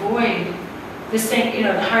to avoid the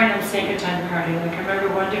Harinam Sankirtan party. Like I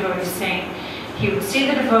remember one devotee saying he would see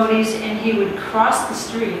the devotees and he would cross the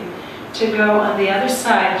street to go on the other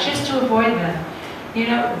side just to avoid them. You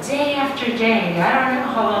know, day after day. I don't know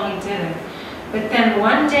how long he did it. But then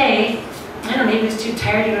one day, I don't know, he was too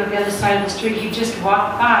tired to go to the other side of the street. He just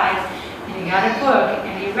walked by and he got a book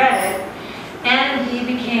and he read it, and he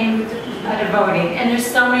became a devotee. And there's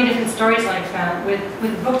so many different stories like that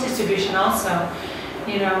with book distribution also.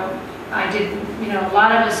 You know, a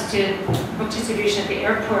lot of us did book distribution at the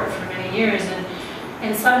airport for many years,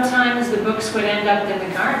 and sometimes the books would end up in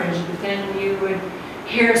the garbage, but then you would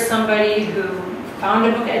hear somebody who found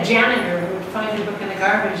a book, a janitor who would find a book in the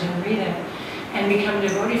garbage and read it and become a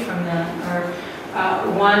devotee from that. Or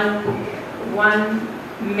one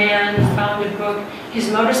man found a book,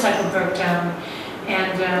 his motorcycle broke down,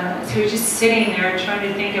 and so he was just sitting there trying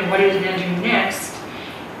to think of what he was going to do next,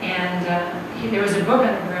 and there was a book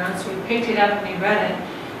on the ground, so he picked it up and he read it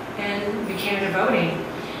and became a devotee.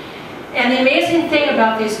 And the amazing thing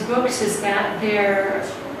about these books is that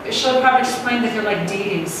she'll probably explain that they're like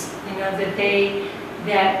deities, you know,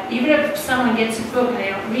 that even if someone gets a book and they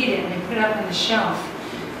don't read it and they put it up on the shelf.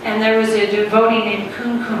 And there was a devotee named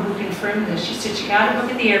Kun Kun who confirmed this. She said she got a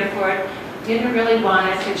book at the airport, didn't really want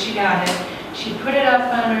it, but she got it. She put it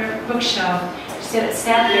up on her bookshelf. She said it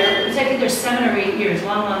sat there. It was like there 7 or 8 years,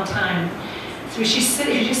 long time. So she's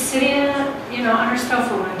just sitting, you know, on her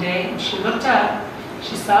sofa one day, and she looked up.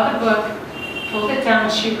 She saw the book, pulled it down,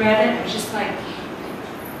 she read it, and was just like,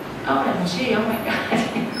 OMG, oh my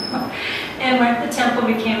God. And went to the temple,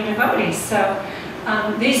 became a devotee. So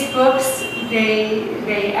these books,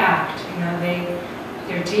 they act, you know,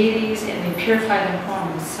 they're deities and they purify the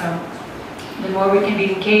homes. So the more we can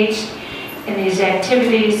be engaged in these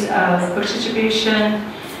activities of book distribution,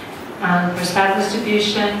 prasad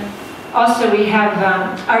distribution. Also, we have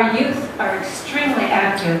our youth are extremely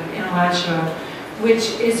active in Alachua,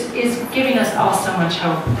 which is giving us all so much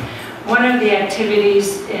hope. One of the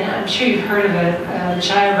activities, and I'm sure you've heard of it,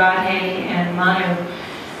 Jaya Radhe and Manu,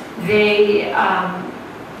 they,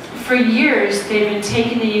 for years, they've been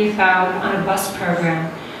taking the youth out on a bus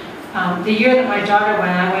program. The year that my daughter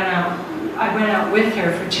went, I went out with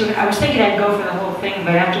her for I was thinking I'd go for the whole thing,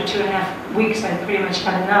 but after 2.5 weeks, I'd pretty much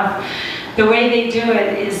had enough. The way they do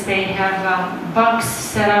it is they have bunks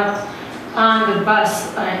set up on the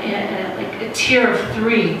bus, like a tier of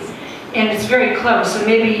 3. And it's very close, so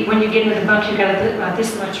maybe when you get into the bunk, you've got about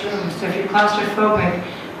this much room. So if you're claustrophobic,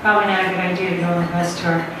 probably not a good idea to go on the bus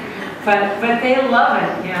tour. But they love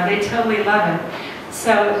it, you know, they totally love it.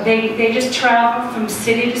 So they just travel from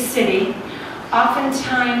city to city.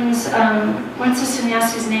 Oftentimes, what's the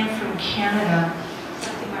sannyasi's name from Canada?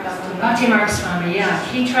 Bhakti Mark Swami, yeah.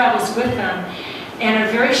 He travels with them. And in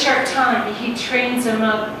a very short time, he trains them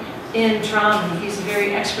up in drama. He's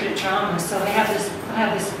very expert at drama. So they have this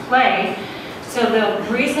play. So they'll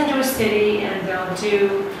breeze into a city and they'll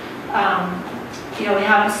do, you know, they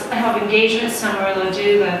have engagement somewhere. They'll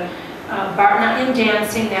do the Bharatanatyam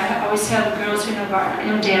dancing. They always have girls who know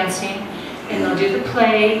Bharatanatyam dancing. And they'll do the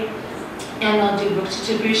play. And they'll do book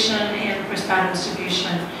distribution and prasad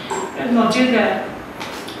distribution. And they'll do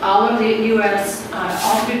all of the U.S.,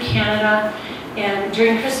 all through Canada. And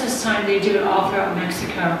during Christmas time, they do it all throughout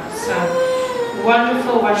Mexico. So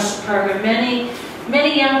wonderful, wonderful program.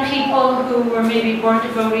 Many young people who were maybe born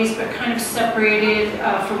devotees but kind of separated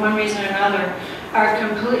for one reason or another are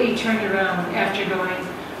completely turned around after going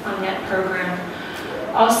on that program.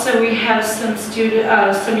 Also, we have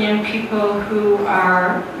some young people who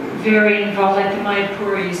are very involved, like the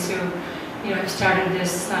Mayapuris, who, you know, have started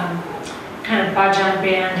this kind of bhajan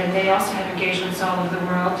band, and they also have engagements all over the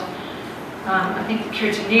world. I think the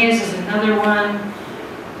Kirtaniyas is another one,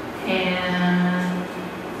 and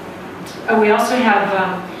we also have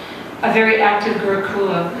a very active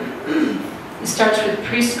Gurukula. It starts with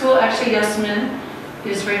preschool. Actually, Yasmin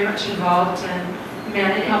is very much involved in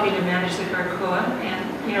helping to manage the Gurukula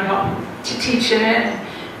and, you know, help to teach in it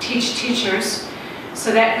and teach teachers.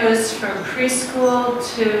 So that goes from preschool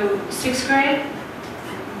to 6th grade?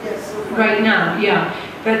 Yes. Right now, yeah.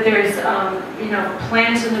 But there's, you know,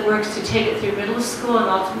 plans in the works to take it through middle school and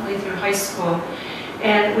ultimately through high school.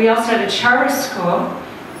 And we also have a charter school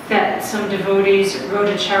that some devotees wrote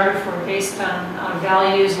a charter for based on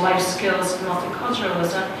values, life skills, and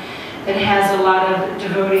multiculturalism. That has a lot of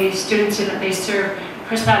devotee students in it. They serve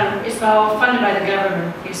prasadam. It's all funded by the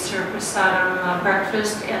government. They serve prasadam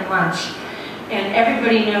breakfast and lunch. And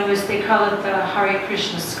everybody knows, they call it the Hare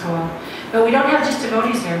Krishna school. But we don't have just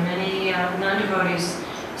devotees there. Many non-devotees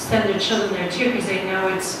send their children there too because they know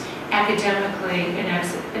it's academically an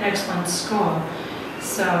excellent school.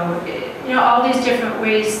 So, you know, all these different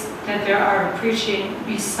ways that there are preaching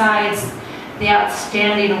besides the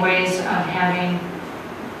outstanding ways of having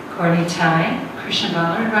Gauri Nitai, Krishna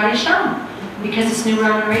Bala, and Radhe Shyam, because it's New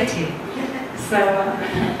Ramareti. So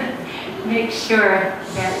make sure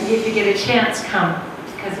that if you get a chance, come,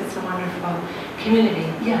 because it's a wonderful community.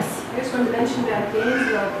 Yes? I just wanted to mention about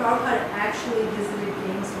Gainesville. Prabhupada actually visited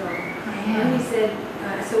Gainesville. And he said,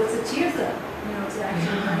 so it's a tirtha, you know, it's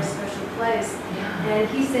actually a very special place. Yeah. And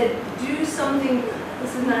he said, do something,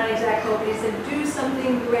 this is not an exact quote, but he said, do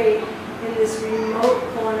something great in this remote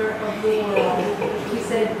corner of the world. He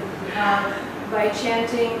said, by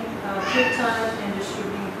chanting kirtan and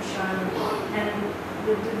distributing prashadam. And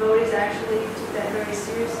the devotees actually took that very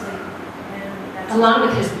seriously. And that's Along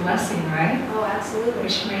with his blessing, right? Oh, absolutely.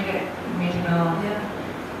 Which made it all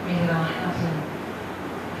happen.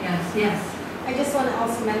 Yes, yes. I just want to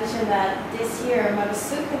also mention that this year, Mother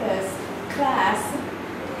Sukhada's class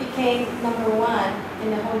became #1 in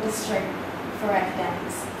the whole district for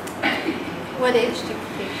academics. What age do you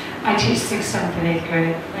teach? I teach 6th, 7th, and 8th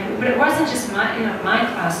grade. But it wasn't just my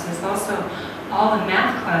classes. Also, all the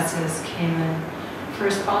math classes came in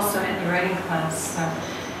first, also in the writing class. So,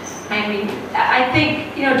 I mean, I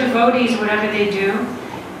think, devotees, whatever they do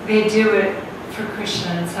it for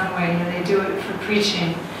Krishna in some way. They do it for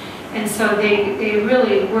preaching. And so they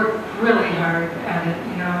really work really hard at it,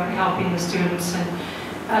 helping the students.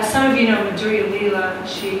 And some of you know Madhurya Leela.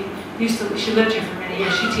 She lived here for many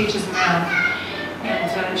years. She teaches math.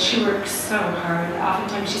 And she works so hard.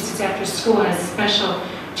 Oftentimes she sits after school, has special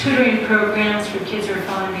tutoring programs for kids who are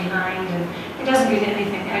falling behind, and it doesn't get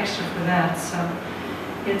anything extra for that. So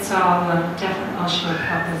it's all definitely all Srila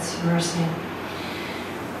Prabhupada's mercy.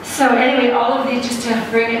 So anyway, all of these, just to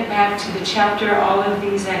bring it back to the chapter, all of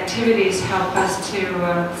these activities help us to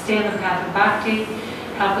stay on the path of bhakti,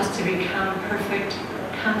 help us to become perfect,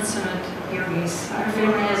 consummate yogis. If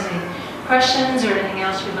anyone has any questions or anything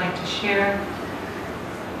else you'd like to share?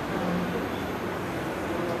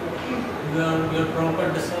 Your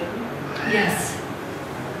Prabhupada disciple? Yes.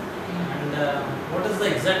 And what is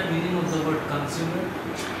the exact meaning of the word consummate?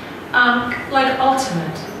 Like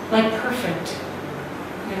ultimate, like perfect,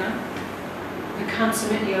 the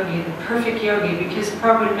consummate yogi, the perfect yogi, because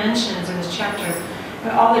Prabhupada mentions in this chapter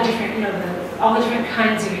all the different, all the different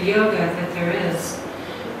kinds of yoga that there is.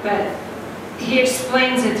 But he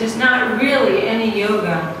explains that there's not really any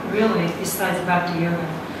yoga, really, besides bhakti yoga.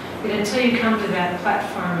 But until you come to that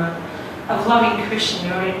platform of loving Krishna,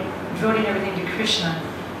 devoting everything to Krishna,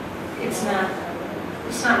 it's not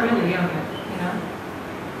really yoga,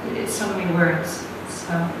 It's so many words.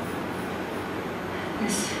 So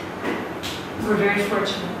we're very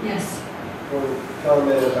fortunate. Yes. One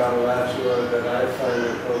comment about Alachua that I find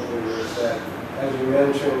appropriate is that, as you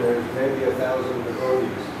mentioned, there's maybe 1,000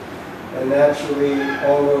 devotees. And naturally,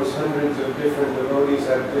 all those hundreds of different devotees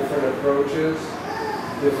have different approaches,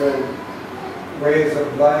 different ways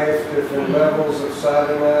of life, different levels of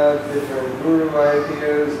sadhana, different guru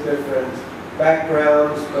ideas, different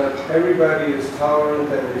backgrounds, but everybody is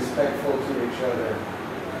tolerant and respectful to each other,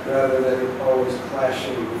 rather than always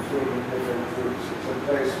clashing between different groups. It's a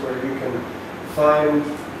place where you can find,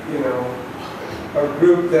 a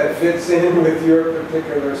group that fits in with your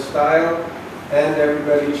particular style, and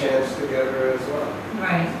everybody chants together as well.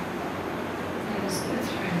 Right. That's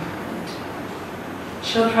very important.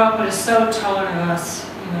 Srila Prabhupada is so tolerant of us,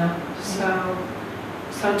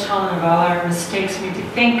 so tolerant of all our mistakes. I mean, to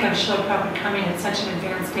think of Srila Prabhupada coming at such an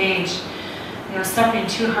advanced age, suffering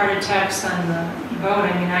 2 heart attacks on the boat.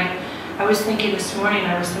 I mean, I was thinking this morning,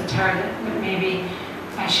 I was so tired that maybe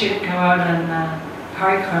I shouldn't go out on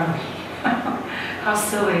Parikram. How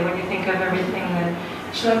silly when you think of everything that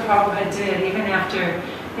Srila Prabhupada did, even after,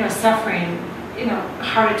 suffering,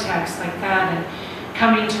 heart attacks like that, and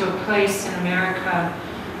coming to a place in America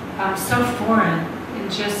so foreign,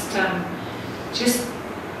 and just,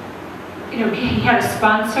 he had a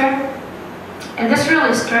sponsor, and this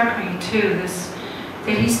really struck me too,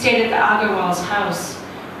 that he stayed at the Agarwal's house.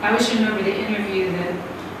 I always remember the interview that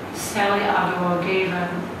Sally Agarwal gave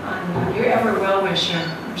on Your Ever Well Wisher.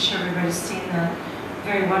 I'm sure everybody's seen that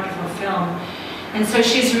very wonderful film. And so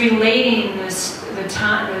she's relating the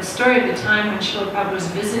story of the time when Srila Prabhupada was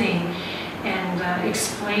visiting, and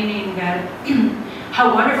explaining that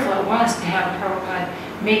how wonderful it was to have Prabhupada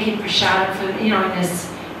making prasadam for,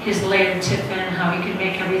 in his layered tiffin, how he could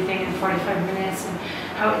make everything in 45 minutes, and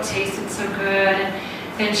how it tasted so good. And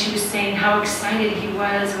then she was saying how excited he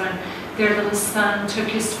was when their little son took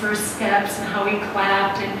his first steps, and how he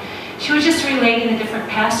clapped. And she was just relating the different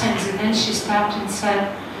pastimes, and then she stopped and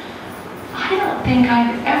said, I don't think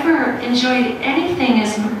I've ever enjoyed anything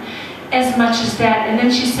as much as that. And then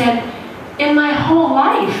she said, in my whole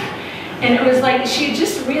life. And it was like she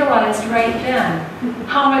just realized right then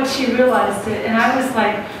how much she realized it. And I was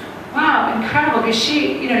like, wow, incredible. Because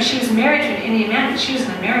she was married to an Indian man, but she was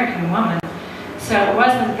an American woman. So it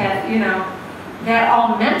wasn't that, that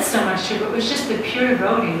all meant so much to her, but it was just the pure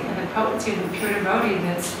devotee and the potency of the pure devotee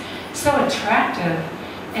that's so attractive.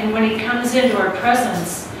 And when he comes into our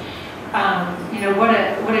presence,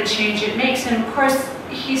 what a change it makes. And of course,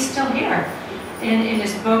 he's still here in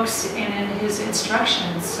his books and in his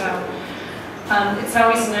instructions. So it's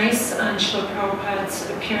always nice on Srila Prabhupada's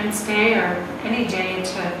appearance day or any day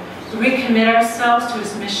to recommit ourselves to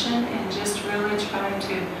his mission and just really try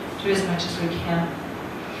to do as much as we can.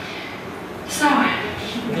 So,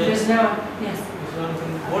 if there's no, yes?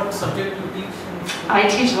 What subject you teach? I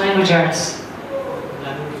teach language arts.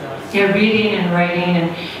 Language arts. Yeah, reading and writing,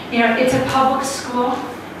 and it's a public school,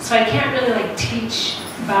 so I can't really teach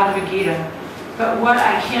Bhagavad-Gita. But what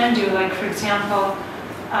I can do, for example,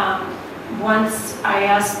 once I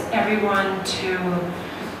asked everyone to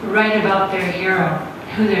write about their hero,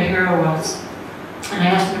 who their hero was. And I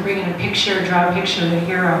asked them to bring in a picture, draw a picture of the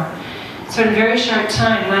hero. So in a very short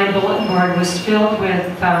time, my bulletin board was filled with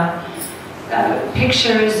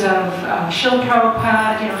pictures of Srila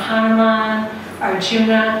Prabhupada, Hanuman,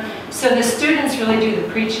 Arjuna. So the students really do the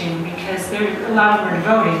preaching because a lot of them are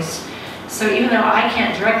devotees. So even though I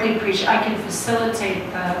can't directly preach, I can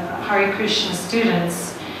facilitate the Hare Krishna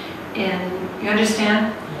students in, you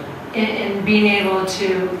understand? In being able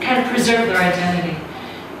to kind of preserve their identity.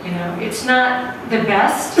 It's not the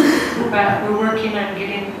best, but we're working on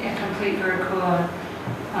getting a complete Gurukula,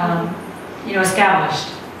 established.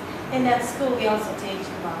 In that school, we also teach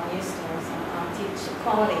teach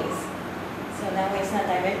qualities. So that way it's not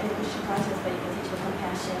directly Krishna conscious, but you can teach with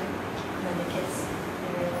compassion when the kids.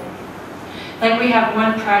 Like we have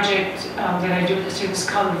one project that I do with the students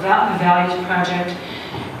called the Values Project,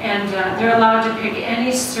 and they're allowed to pick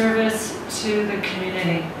any service to the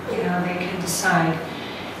community. They can decide.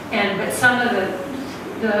 But some of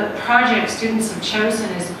the projects students have chosen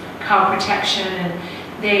is cow protection, and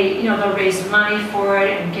they'll raise money for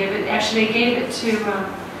it and give it. Actually, they gave it to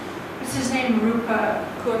what's his name, Rupa.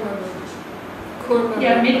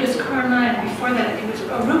 Yeah, maybe it was Kurma, and before that it was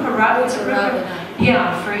Rupa Roberts.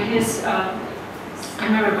 Yeah, for his. I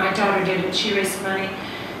remember my daughter did it. She raised money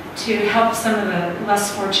to help some of the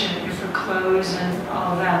less fortunate for clothes and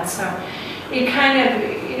all of that. So it kind of,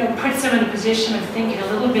 puts them in a position of thinking a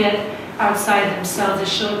little bit outside themselves. As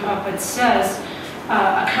Srila Prabhupada says,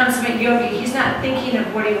 a consummate yogi, he's not thinking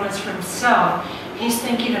of what he wants for himself. He's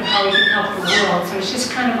thinking of how he can help the world. So it's just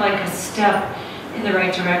kind of like a step in the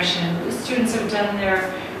right direction. The students have done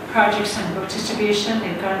their projects on book distribution.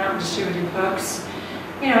 They've gone out and distributed books.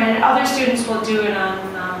 And other students will do it on,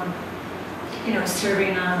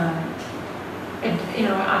 serving on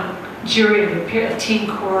on jury of a teen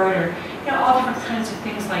court, or all different kinds of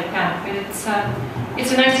things like that. But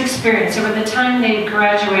it's a nice experience. So by the time they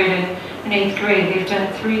graduated in 8th grade, they've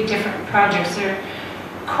done 3 different projects. They're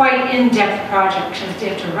quite in-depth projects. They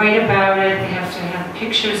have to write about it. They have to have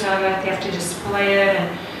pictures of it. They have to display it. And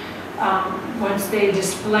once they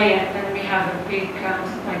display it, then we have a big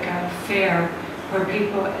like a fair where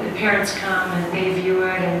the parents come and they view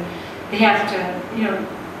it, and they have to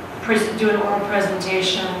do an oral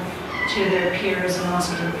presentation to their peers and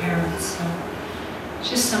also to the parents. So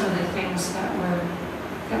just some of the things that we're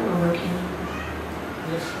working on.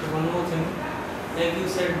 Just one more thing. Like you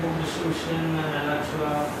said, book distribution and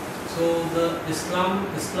Alachua. So the Islam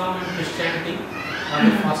and Christianity are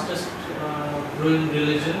the fastest growing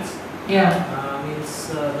religions. Yeah. Means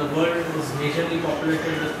the world is majorly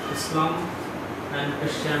populated with Islam and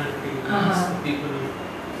Christianity, people.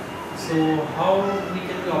 So how we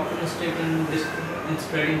can be optimistic in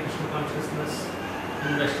spreading Krishna consciousness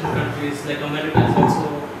in Western countries, like America is also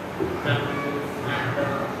traveling, and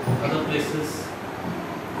other places.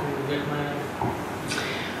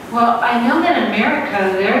 Well, I know that in America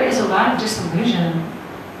there is a lot of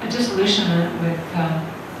disillusionment with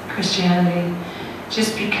Christianity,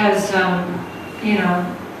 just because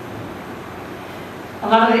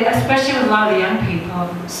especially with a lot of the young people.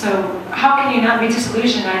 So how can you not be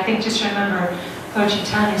disillusioned? I think just remember Lord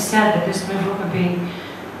Chaitanya said that this movement would be,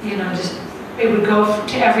 it would go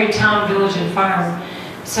to every town, village, and farm.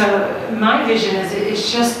 So my vision is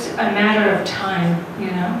it's just a matter of time,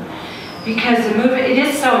 because the movement, it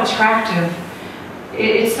is so attractive.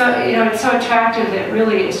 It's so attractive that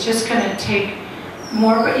really it's just going to take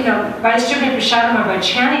more, by distributing prasadam or by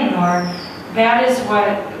chanting more, that is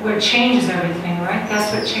what changes everything, right?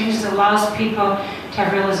 That's what changes, allows people to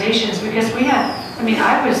have realizations, because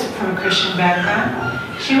I was from a Christian background,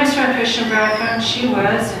 she was from a Christian background, she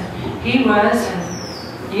was, and he was,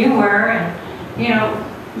 and you were, and,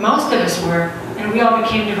 most of us were, and we all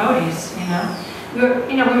became devotees, I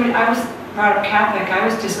was brought up Catholic, I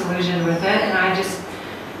was disillusioned with it, and I just,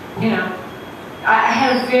 I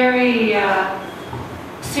had a very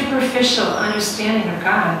superficial understanding of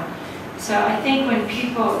God. So I think when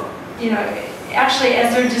people, actually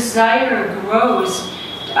as their desire grows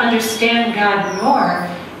to understand God more,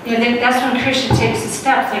 that's when Krishna takes the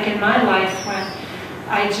steps. Like in my life, when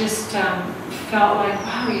I just felt like,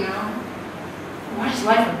 wow, what is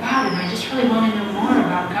life about? And I just really want to know more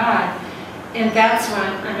about God. And that's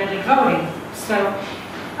when I'm a devotee. So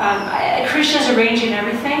Krishna's arranging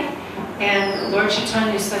everything, and Lord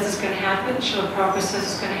Chaitanya says it's going to happen. Srila Prabhupada says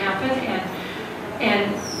it's going to happen,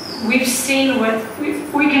 and we've seen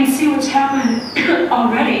we can see what's happened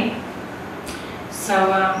already.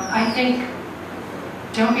 So I think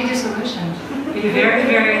don't be disillusioned. Be very,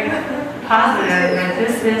 very positive that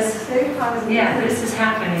this is, Stay positive. yeah, this is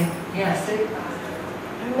happening. Yes. Stay positive.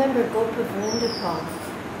 I remember Gopa Vrindavan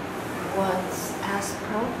once asked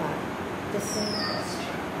Prabhupada the same question.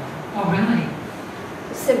 Oh, really?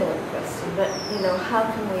 A similar question, but how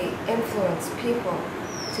can we influence people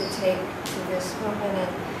to take to this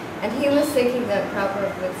movement? And he was thinking that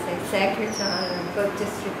Prabhupada would say Sankirtan or book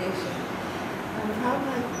distribution. And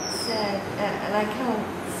Prabhupada said, and I can't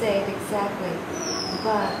say it exactly,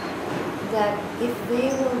 but that if they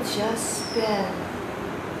will just spend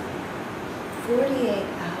 48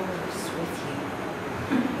 hours with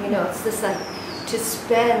you, it's just like to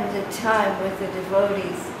spend the time with the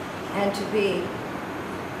devotees and to be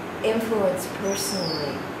influenced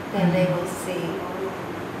personally, then they will see.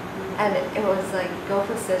 And it was like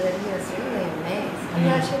Gopa said that he was really amazed. I'm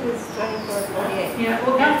not sure if it's 24 or 48. Yeah,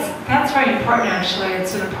 well that's very important actually.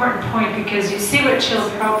 It's an important point because you see what Srila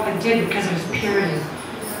Prabhupada did because of his purity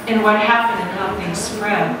and what happened and how things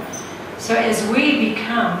spread. So as we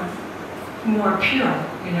become more pure,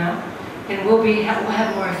 then we'll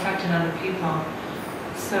have more effect on other people.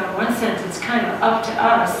 So in one sense it's kind of up to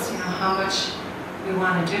us, how much we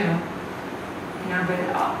want to do.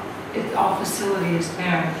 But all facility is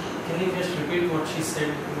there. Can you just repeat what she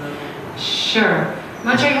said? Sure.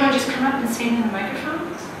 Mantra, you want to just come up and say it in the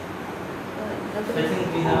microphone? I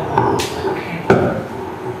think we have. Okay.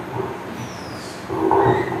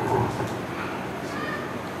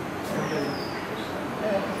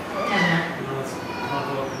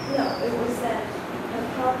 No, it was that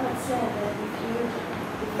Prabhupada said that if you...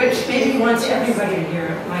 But maybe once everybody to hear it,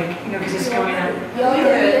 because it's going on. You'll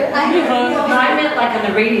hear it. No, I meant like on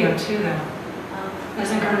the radio too, though.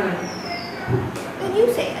 Doesn't go to it. Then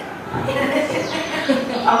you say it.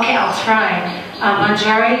 Okay, I'll try.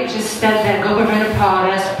 Manjari just said that Gopa Vrindavan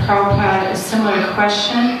asked Prabhupada a similar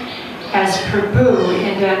question as Prabhu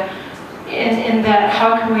in that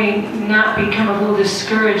how can we not become a little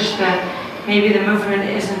discouraged that maybe the movement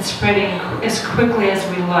isn't spreading as quickly as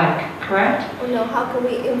we like, correct? Well, no, how can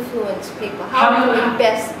we influence people? How can we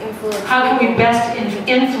best influence people? How can we best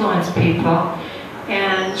influence people?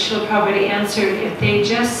 And Srila Prabhupada answered, if they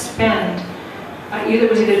just spend either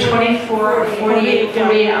 24 or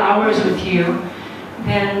 48 hours with you,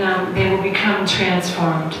 then they will become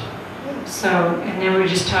transformed. So, and then we're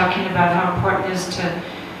just talking about how important it is to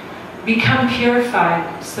become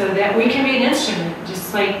purified so that we can be an instrument,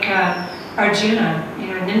 just like Arjuna,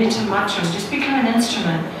 Nimitta Matram, just become an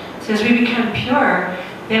instrument. So as we become pure,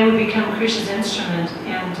 then we become Krishna's instrument,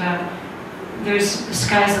 and the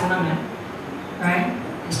sky's the limit, right,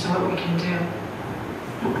 as to what we can do.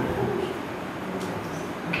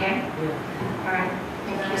 Okay? All right.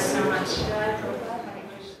 Thank you so much.